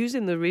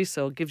using the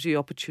ReCell gives you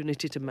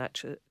opportunity to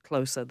match it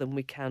closer than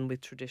we can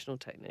with traditional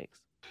techniques.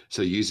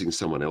 So using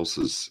someone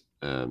else's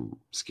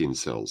skin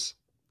cells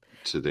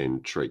to then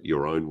treat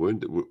your own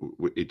wound,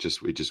 it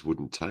just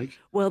wouldn't take?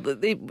 Well,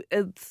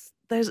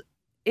 there's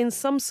in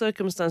some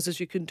circumstances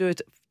you can do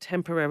it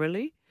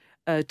temporarily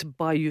to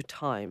buy you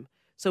time.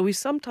 So we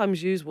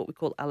sometimes use what we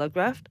call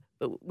allograft,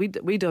 but we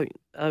don't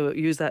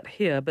use that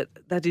here, but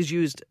that is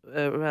used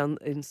around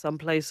in some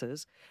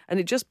places, and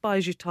it just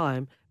buys you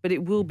time, but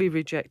it will be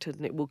rejected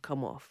and it will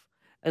come off.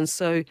 And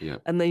so,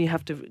 and then you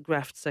have to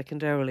graft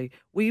secondarily.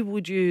 We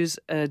would use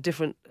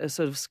different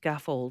sort of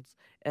scaffolds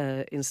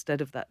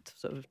instead of that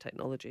sort of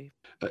technology.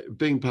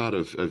 Being part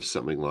of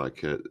something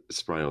like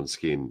spray on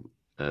skin,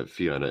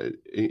 Fiona,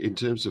 in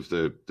terms of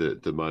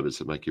the moments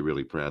that make you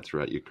really proud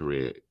throughout your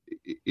career,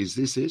 is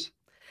this it?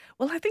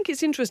 Well, I think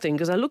it's interesting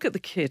because I look at the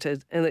kit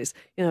and it's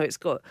it's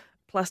got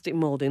plastic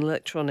molding,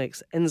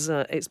 electronics,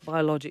 enzyme. It's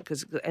biologic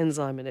because it's got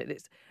enzyme in it.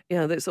 It's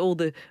there's all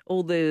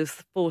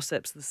the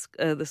forceps,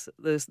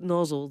 the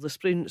nozzle,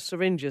 the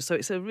syringes. So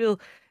it's a real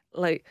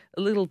like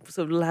a little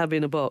sort of lab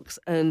in a box.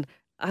 And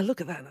I look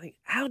at that and I think,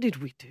 how did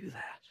we do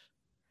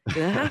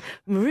that?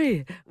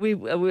 Marie, we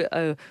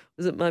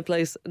was at my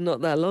place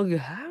not that long ago.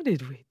 How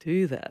did we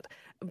do that?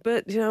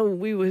 But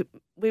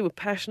we were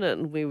passionate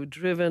and we were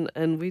driven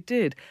and we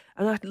did,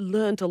 and I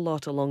learned a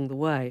lot along the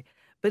way.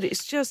 But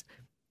it's just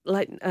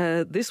like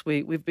this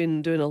week we've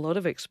been doing a lot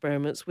of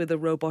experiments with a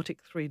robotic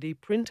 3D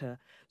printer.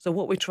 So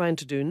what we're trying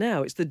to do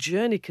now is the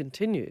journey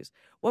continues.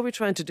 What we're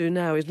trying to do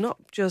now is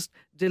not just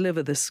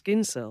deliver the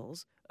skin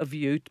cells of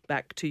you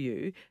back to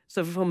you,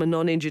 so from a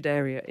non-injured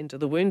area into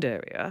the wound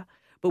area,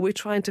 but we're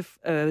trying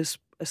to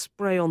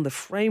spray on the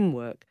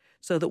framework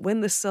so that when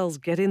the cells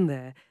get in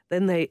there,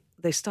 then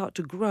they start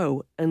to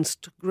grow and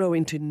grow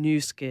into new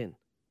skin.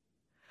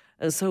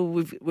 And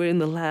so we're in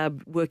the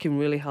lab working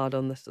really hard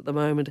on this at the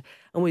moment,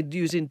 and we're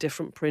using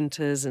different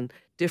printers and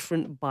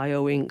different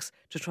bio-inks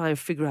to try and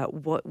figure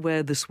out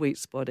where the sweet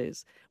spot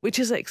is, which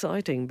is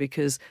exciting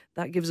because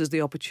that gives us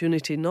the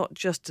opportunity not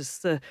just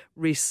to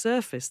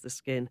resurface the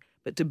skin,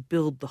 but to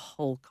build the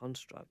whole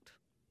construct.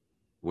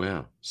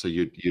 Wow. So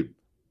you're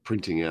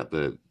printing out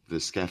the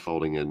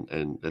scaffolding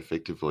and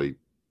effectively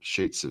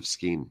sheets of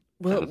skin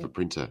out of a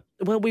printer.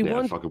 Well,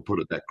 if I can put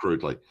it that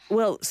crudely.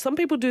 Well, some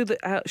people do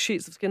the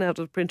sheets of skin out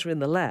of the printer in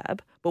the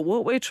lab, but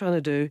what we're trying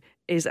to do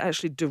is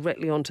actually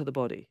directly onto the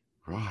body.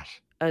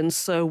 Right. And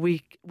so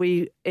we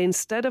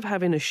instead of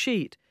having a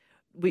sheet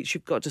which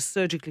you've got to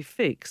surgically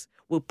fix,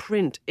 we'll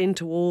print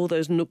into all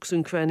those nooks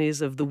and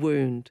crannies of the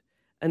wound,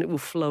 and it will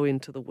flow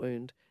into the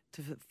wound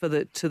to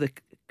the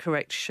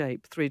correct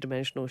shape,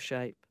 three-dimensional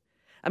shape.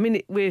 I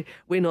mean, we're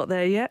not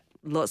there yet.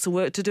 Lots of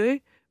work to do,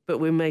 but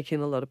we're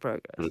making a lot of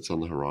progress. But it's on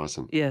the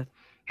horizon. Yeah.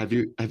 Have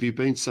you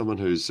been someone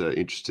who's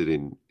interested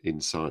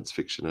in science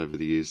fiction over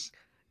the years?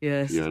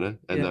 Yes. Fiona,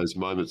 and those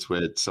moments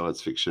where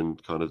science fiction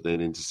kind of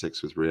then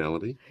intersects with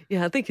reality?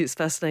 Yeah, I think it's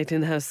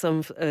fascinating how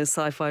some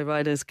sci-fi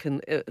writers can,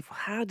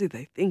 how do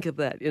they think of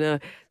that,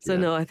 So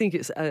no, I think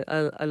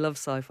I love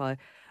sci-fi.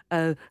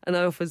 And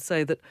I often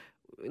say that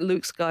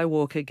Luke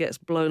Skywalker gets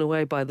blown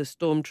away by the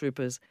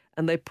stormtroopers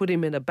and they put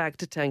him in a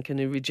Bacta tank and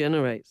he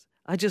regenerates.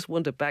 I just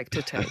want a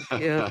Bacta tank,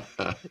 yeah.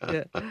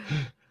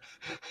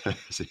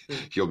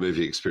 Your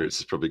movie experience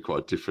is probably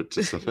quite different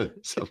to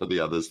some of the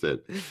others then.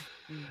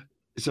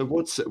 So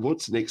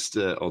what's next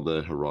on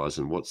the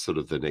horizon? What's sort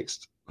of the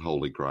next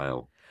holy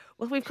grail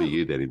for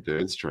you then in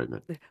burns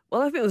treatment?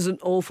 Well, I think there's an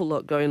awful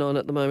lot going on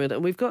at the moment,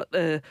 and we've got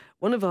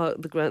one of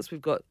the grants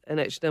we've got, an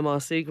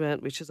HMRC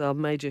grant, which is our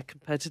major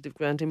competitive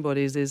granting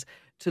bodies, is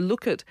to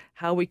look at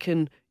how we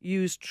can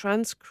use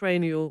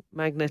transcranial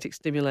magnetic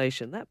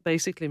stimulation. That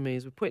basically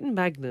means we're putting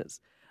magnets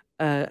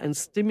and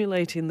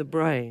stimulating the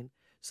brain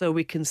so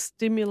we can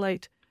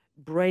stimulate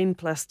brain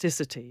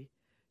plasticity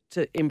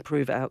to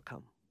improve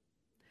outcome.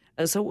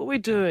 And so what we're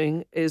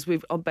doing is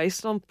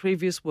based on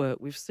previous work,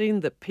 we've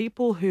seen that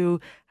people who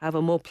have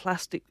a more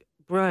plastic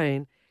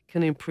brain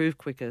can improve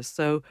quicker.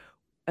 So,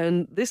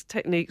 and these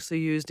techniques are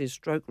used in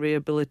stroke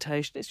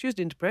rehabilitation. It's used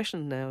in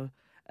depression now.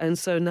 And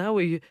so now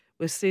we're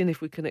seeing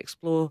if we can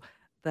explore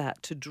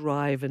that to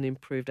drive an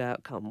improved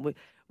outcome,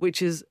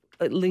 which is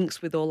it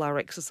links with all our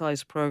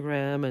exercise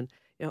program and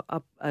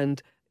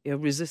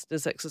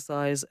resistance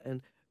exercise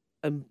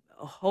and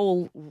a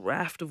whole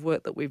raft of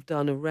work that we've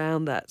done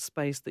around that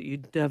space that you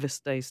never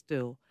stay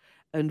still,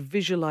 and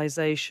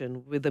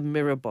visualization with a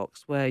mirror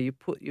box where you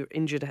put your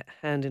injured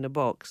hand in a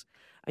box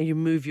and you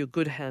move your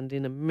good hand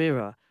in a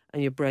mirror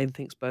and your brain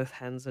thinks both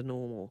hands are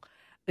normal.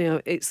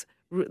 It's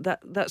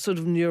that sort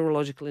of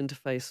neurological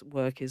interface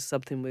work is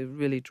something we're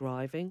really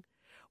driving.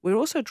 We're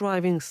also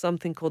driving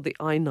something called the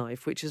eye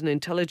knife, which is an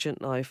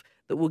intelligent knife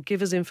that will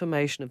give us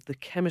information of the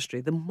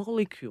chemistry, the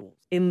molecules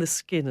in the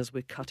skin as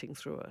we're cutting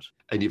through it.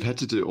 And you've had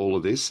to do all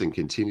of this and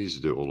continue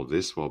to do all of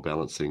this while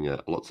balancing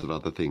lots of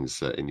other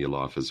things in your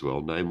life as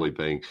well, namely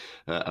being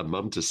a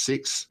mum to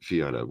 6,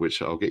 Fiona,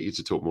 which I'll get you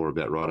to talk more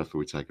about right after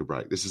we take a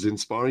break. This is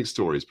Inspiring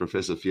Stories.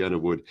 Professor Fiona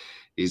Wood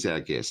is our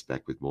guest.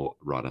 Back with more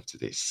right after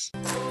this.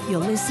 You're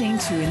listening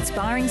to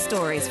Inspiring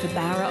Stories for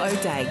Barra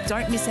O'Day.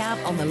 Don't miss out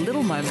on the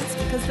little moments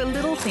because the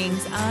little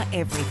things are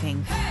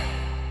everything.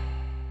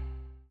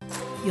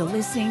 You're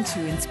listening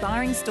to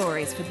Inspiring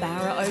Stories for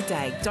Barra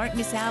O'Day. Don't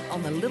miss out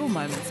on the little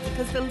moments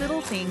because the little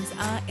things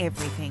are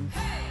everything.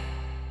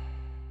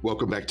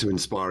 Welcome back to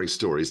Inspiring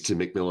Stories. Tim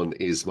McMillan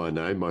is my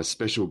name. My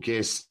special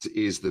guest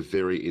is the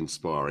very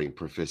inspiring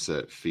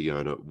Professor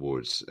Fiona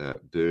Wood,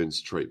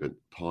 burns treatment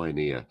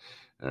pioneer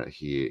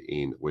here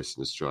in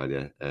Western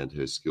Australia, and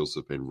her skills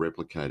have been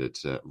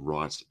replicated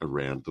right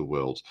around the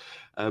world.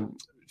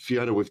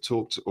 Fiona, we've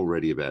talked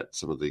already about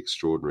some of the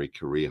extraordinary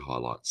career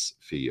highlights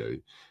for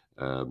you.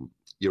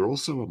 You're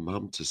also a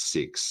mum to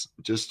 6.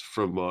 Just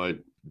from my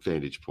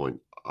vantage point,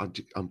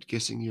 I'm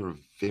guessing you're a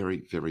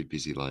very, very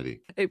busy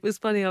lady. It was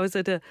funny. I was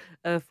at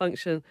a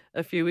function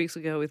a few weeks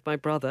ago with my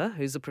brother,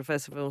 who's a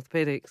professor of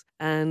orthopaedics,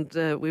 and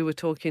we were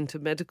talking to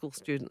medical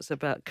students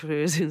about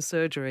careers in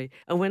surgery.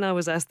 And when I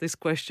was asked this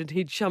question,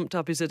 he jumped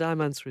up. He said,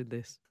 "I'm answering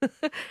this,"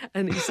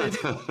 and he said,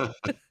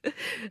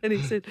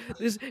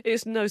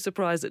 "It's no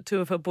surprise that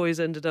 2 of her boys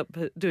ended up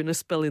doing a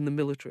spell in the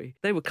military.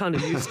 They were kind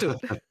of used to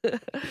it."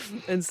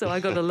 And so I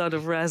got a lot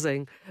of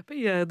razzing. But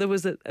yeah, there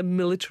was a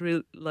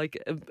military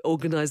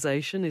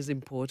organisation is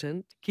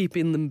important.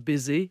 Keeping them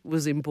busy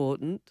was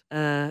important,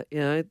 and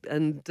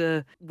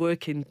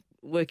working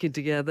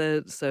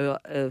together. So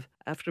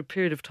after a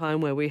period of time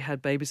where we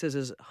had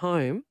babysitters at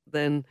home,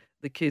 then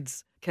the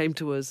kids came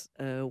to us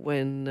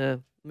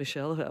when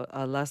Michelle,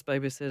 our last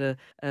babysitter,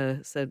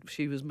 said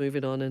she was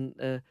moving on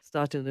and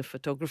starting a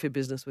photography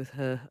business with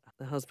her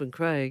husband,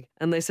 Craig.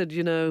 And they said,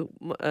 we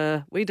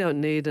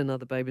don't need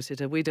another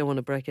babysitter. We don't want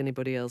to break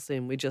anybody else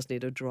in. We just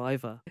need a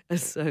driver. And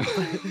so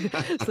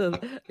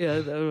they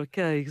were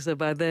okay. So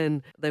by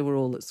then, they were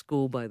all at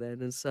school by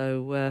then. And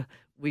so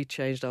we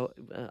changed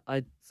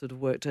I sort of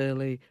worked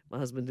early. My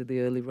husband did the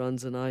early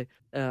runs, and I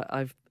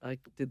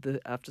did the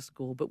after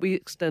school. But we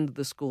extended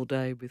the school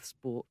day with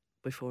sport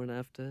before and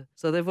after.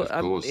 So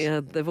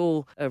they've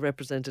all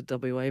represented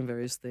WA in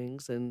various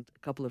things, and a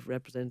couple have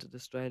represented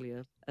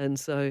Australia. And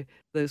so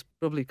there's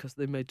probably because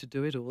they're made to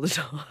do it all the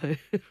time.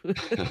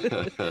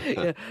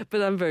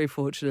 But I'm very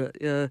fortunate.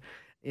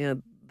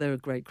 They're a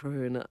great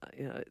crew, and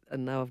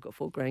now I've got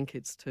 4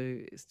 grandkids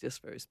too. It's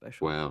just very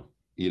special. Wow.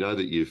 You know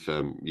that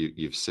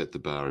you've set the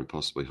bar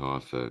impossibly high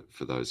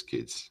for those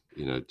kids.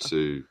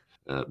 2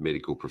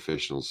 medical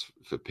professionals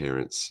for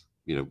parents.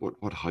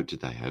 What hope did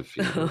they have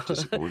for you?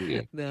 Disappointing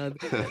you. No,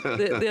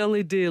 the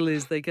only deal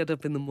is they get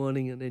up in the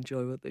morning and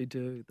enjoy what they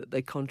do, that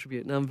they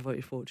contribute, and I'm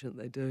very fortunate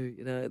they do.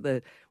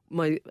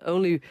 My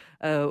only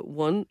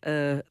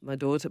my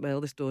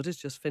eldest daughter's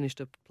just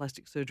finished a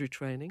plastic surgery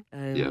training,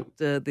 and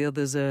the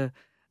others are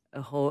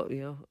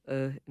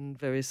in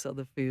various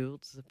other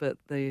fields, but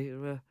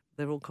they're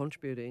all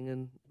contributing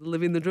and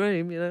living the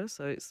dream,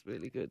 so it's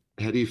really good.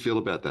 How do you feel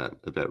about that,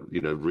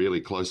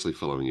 really closely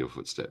following your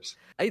footsteps?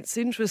 It's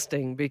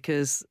interesting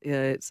because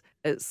it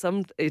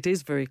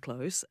is very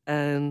close,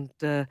 and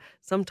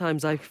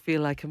sometimes I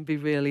feel I can be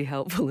really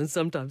helpful, and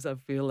sometimes I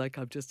feel like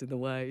I'm just in the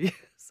way.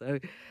 So,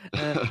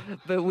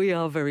 but we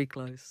are very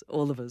close,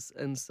 all of us,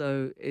 and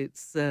so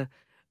it's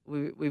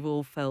we've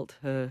all felt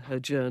her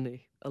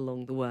journey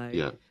along the way.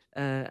 Yeah.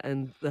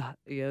 And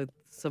they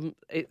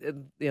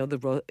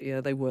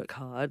work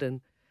hard,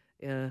 and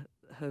her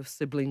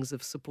siblings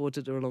have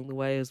supported her along the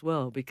way as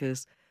well,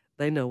 because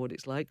they know what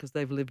it's like because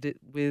they've lived it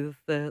with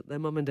their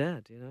mum and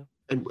dad.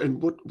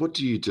 And what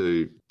do you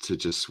do to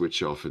just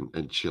switch off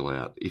and chill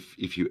out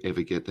if you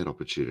ever get that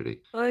opportunity?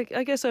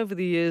 I guess over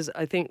the years,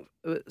 I think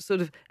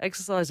sort of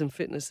exercise and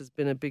fitness has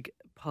been a big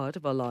part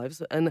of our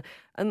lives, and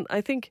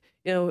I think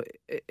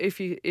if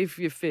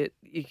you're fit,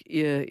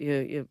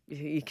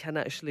 you can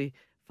actually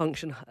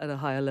function at a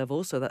higher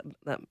level, so that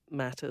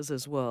matters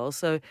as well.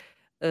 So,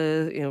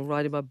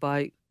 riding my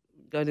bike,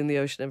 going in the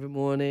ocean every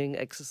morning,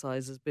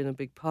 exercise has been a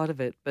big part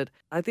of it. But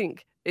I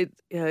think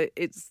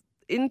it's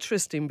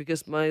interesting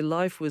because my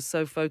life was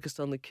so focused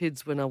on the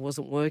kids when I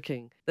wasn't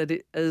working that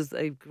as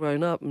they've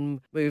grown up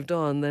and moved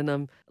on, then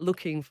I'm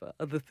looking for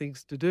other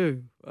things to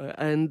do. Right?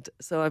 And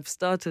so I've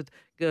started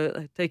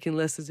taking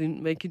lessons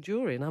in making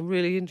jewellery, and I'm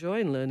really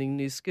enjoying learning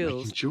new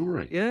skills. Making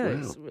jewellery? Yeah,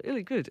 wow. It's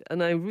really good.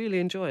 And I really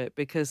enjoy it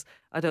because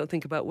I don't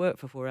think about work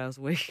for 4 hours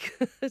a week.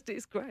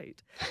 It's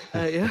great.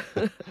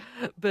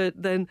 But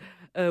then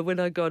when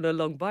I go on a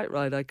long bike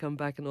ride, I come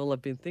back and all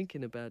I've been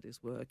thinking about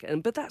is work.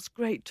 But that's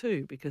great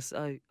too, because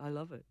I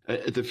love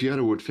it. The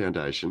Fiona Wood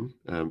Foundation,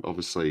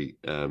 obviously,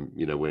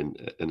 when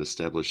an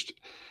established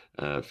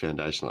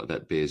foundation like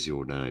that bears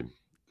your name,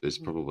 there's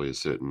probably a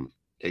certain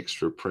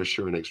extra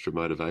pressure and extra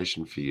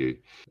motivation for you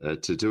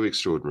to do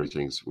extraordinary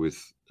things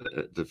with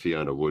the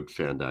Fiona Wood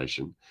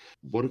Foundation.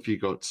 What have you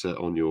got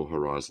on your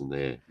horizon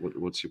there?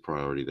 What's your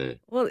priority there?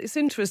 Well, it's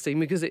interesting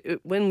because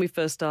when we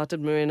first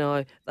started, Marie and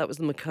I, that was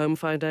the McComb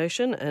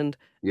Foundation, and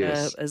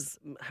Yes. as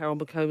Harold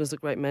McComb is a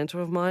great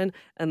mentor of mine,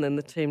 and then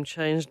the team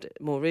changed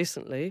more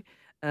recently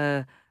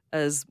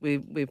as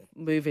we're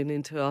moving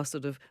into our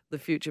sort of the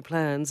future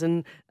plans,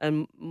 and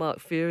Mark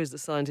Fear is the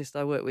scientist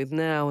I work with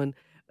now, and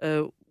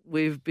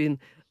we've been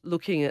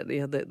looking at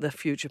the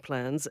future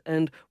plans,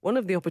 and one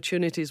of the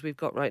opportunities we've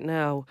got right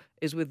now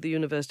is with the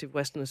University of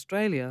Western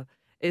Australia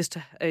is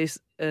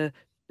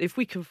if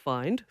we can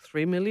find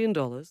 $3 million,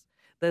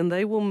 then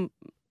they will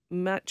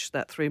match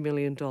that $3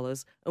 million,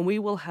 and we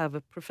will have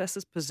a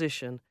professor's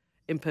position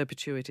in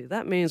perpetuity.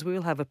 That means we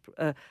will have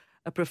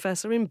a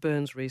professor in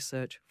burns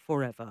research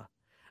forever,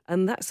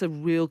 and that's a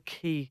real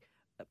key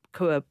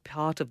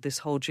part of this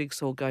whole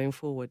jigsaw going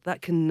forward.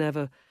 That can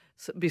never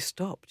be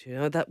stopped,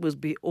 that will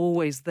be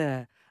always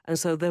there. And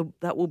so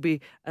that will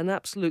be an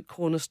absolute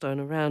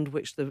cornerstone around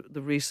which the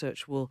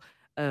research will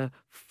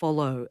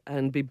follow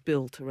and be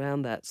built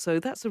around that. So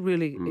that's a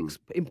really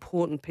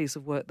important piece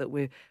of work that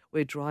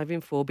we're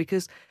driving for,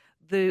 because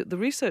the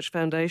Research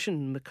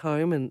Foundation,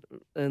 McComb,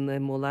 and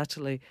then more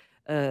latterly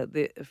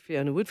the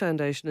Fiona Wood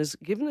Foundation, has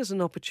given us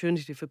an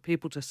opportunity for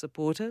people to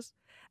support us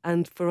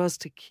and for us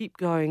to keep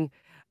going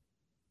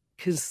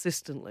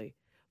consistently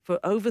for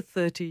over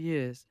 30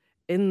 years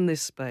in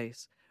this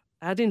space,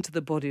 adding to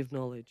the body of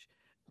knowledge,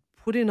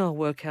 putting our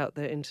work out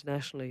there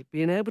internationally,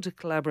 being able to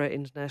collaborate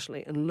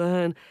internationally and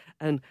learn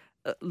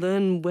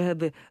where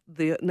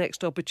the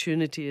next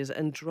opportunity is,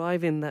 and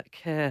driving that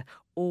care,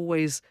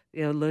 always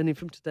learning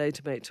from today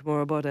to make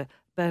tomorrow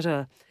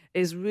better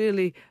is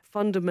really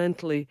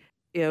fundamentally,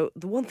 the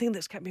one thing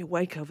that's kept me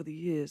awake over the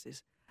years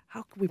is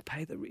how can we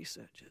pay the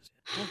researchers?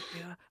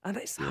 And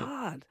it's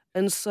hard.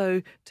 And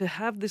so to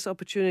have this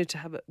opportunity to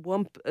have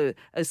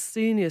a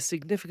senior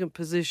significant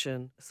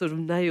position sort of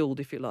nailed,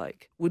 if you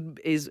like,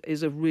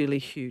 is a really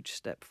huge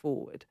step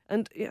forward.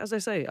 And as I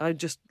say, I'd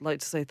just like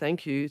to say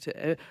thank you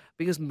to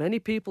because many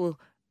people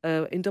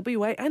in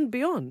WA and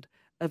beyond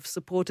have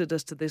supported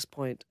us to this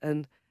point,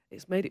 and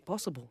it's made it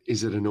possible.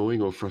 Is it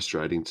annoying or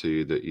frustrating to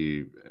you that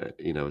you,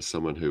 as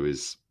someone who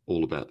is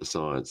all about the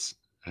science,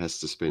 has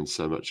to spend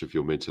so much of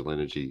your mental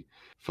energy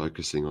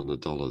focusing on the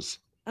dollars?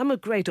 I'm a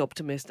great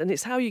optimist, and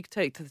it's how you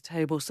take to the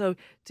table. So,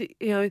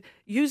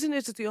 using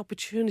it as the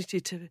opportunity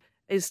to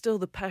instill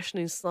the passion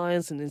in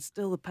science and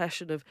instill the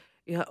passion of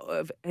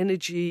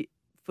energy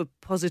for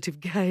positive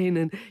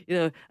gain,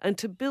 and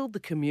to build the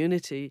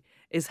community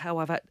is how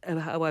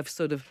I've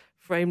sort of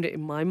framed it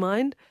in my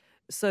mind,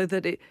 so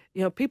that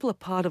people are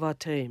part of our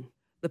team.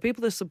 The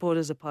people that support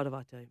us are part of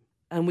our team,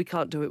 and we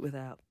can't do it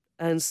without.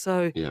 And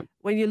so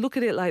when you look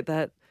at it like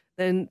that,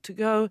 then to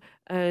go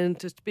and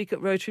to speak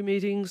at Rotary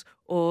meetings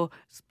or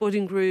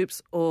sporting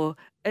groups or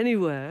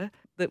anywhere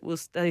that will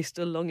stay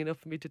still long enough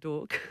for me to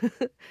talk,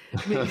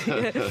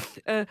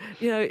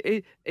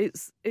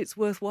 it's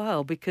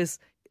worthwhile, because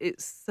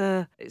it's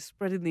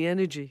spreading the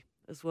energy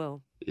as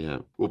well. Yeah.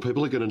 Well,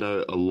 people are going to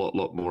know a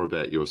lot more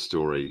about your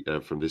story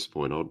from this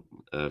point on,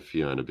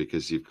 Fiona,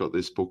 because you've got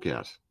this book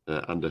out,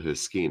 Under Her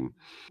Skin.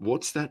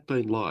 What's that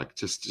been like?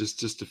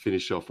 Just to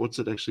finish off, what's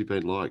it actually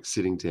been like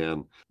sitting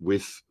down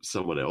with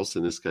someone else,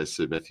 in this case,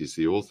 Sue Matthews,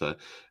 the author,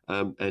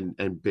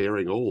 and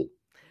bearing all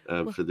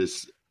for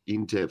this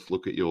in-depth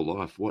look at your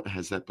life? What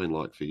has that been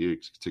like for you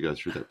to go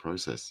through that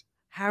process?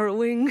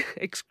 Harrowing,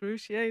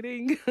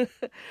 excruciating,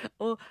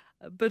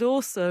 but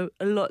also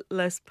a lot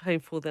less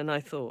painful than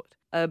I thought.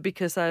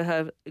 Because I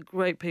have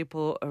great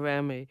people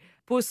around me.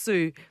 Poor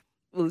Sue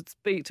will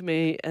speak to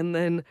me, and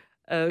then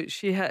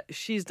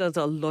she's done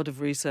a lot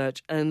of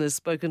research and has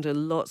spoken to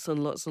lots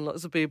and lots and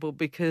lots of people,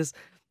 because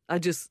I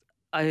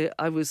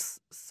was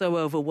so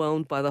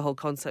overwhelmed by the whole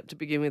concept to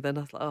begin with, and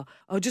I thought,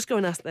 just go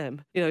and ask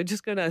them,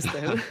 just go and ask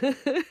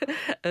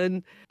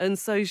them. and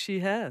so she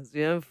has,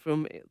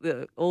 from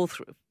all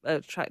through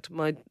tracked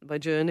my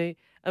journey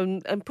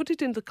and put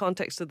it into the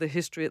context of the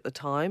history at the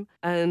time.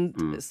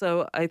 And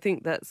so I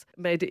think that's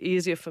made it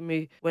easier for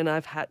me when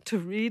I've had to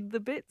read the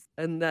bits,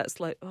 and that's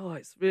like,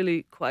 it's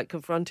really quite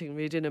confronting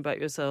reading about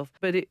yourself.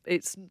 But it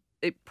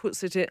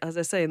puts it in, as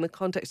I say, in the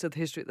context of the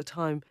history at the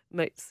time,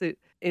 makes it,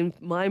 in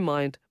my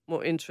mind,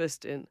 more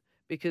interesting,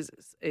 because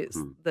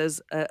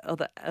there's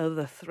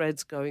other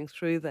threads going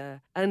through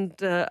there. And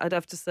I'd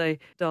have to say,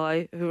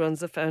 Di, who runs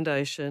the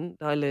foundation,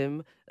 Di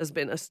Lim, has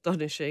been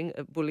astonishing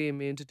at bullying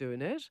me into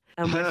doing it.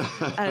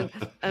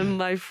 And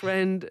my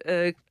friend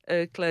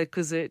Claire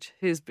Kuzic,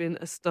 who's been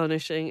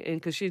astonishing,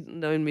 because she'd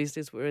known me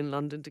since we were in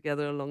London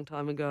together a long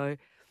time ago.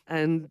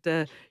 And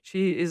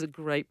she is a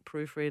great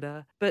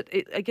proofreader. But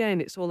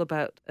it's all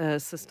about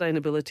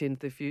sustainability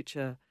into the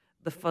future.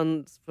 the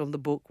funds from the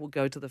book will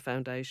go to the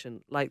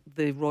foundation. Like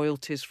the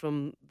royalties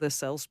from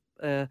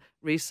the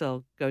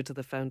resale go to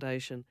the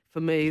foundation.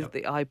 For me,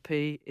 the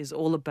IP is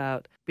all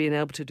about being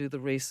able to do the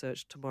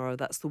research tomorrow.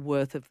 That's the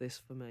worth of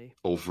this for me.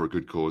 All for a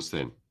good cause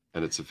then.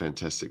 And it's a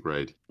fantastic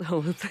read.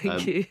 Oh,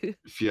 thank you.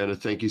 Fiona,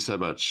 thank you so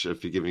much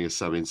for giving us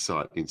some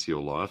insight into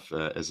your life.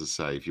 As I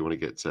say, if you want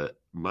to get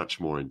much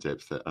more in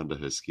depth, Under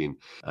Her Skin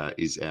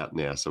is out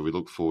now. So we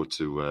look forward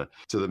to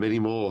the many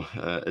more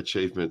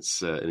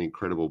achievements and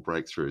incredible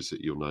breakthroughs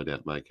that you'll no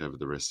doubt make over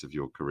the rest of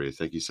your career.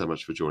 Thank you so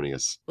much for joining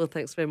us. Well,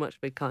 thanks very much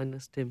for your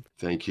kindness, Tim.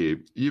 Thank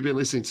you. You've been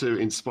listening to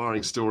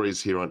Inspiring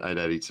Stories here on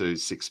 882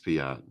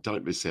 6PR.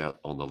 Don't miss out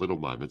on the little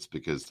moments,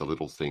 because the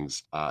little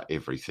things are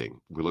everything.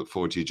 We look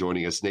forward to you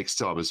joining us next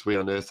time as we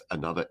unearth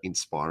another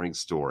inspiring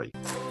story.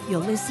 You're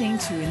listening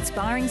to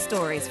Inspiring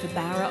Stories for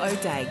Barra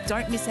O'Day.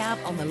 Don't miss out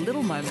on the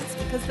little moments,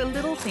 because the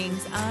little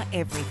things are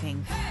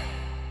everything.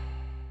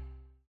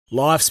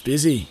 Life's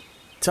busy.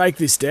 Take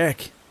this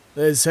deck.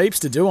 There's heaps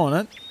to do on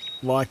it,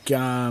 like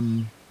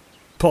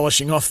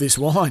polishing off this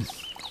wine.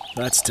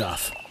 That's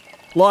tough.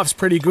 Life's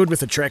pretty good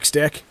with a Trex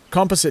deck.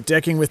 Composite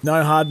decking with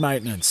no hard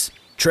maintenance.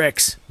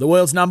 Trex, the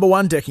world's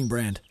 #1 decking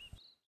brand.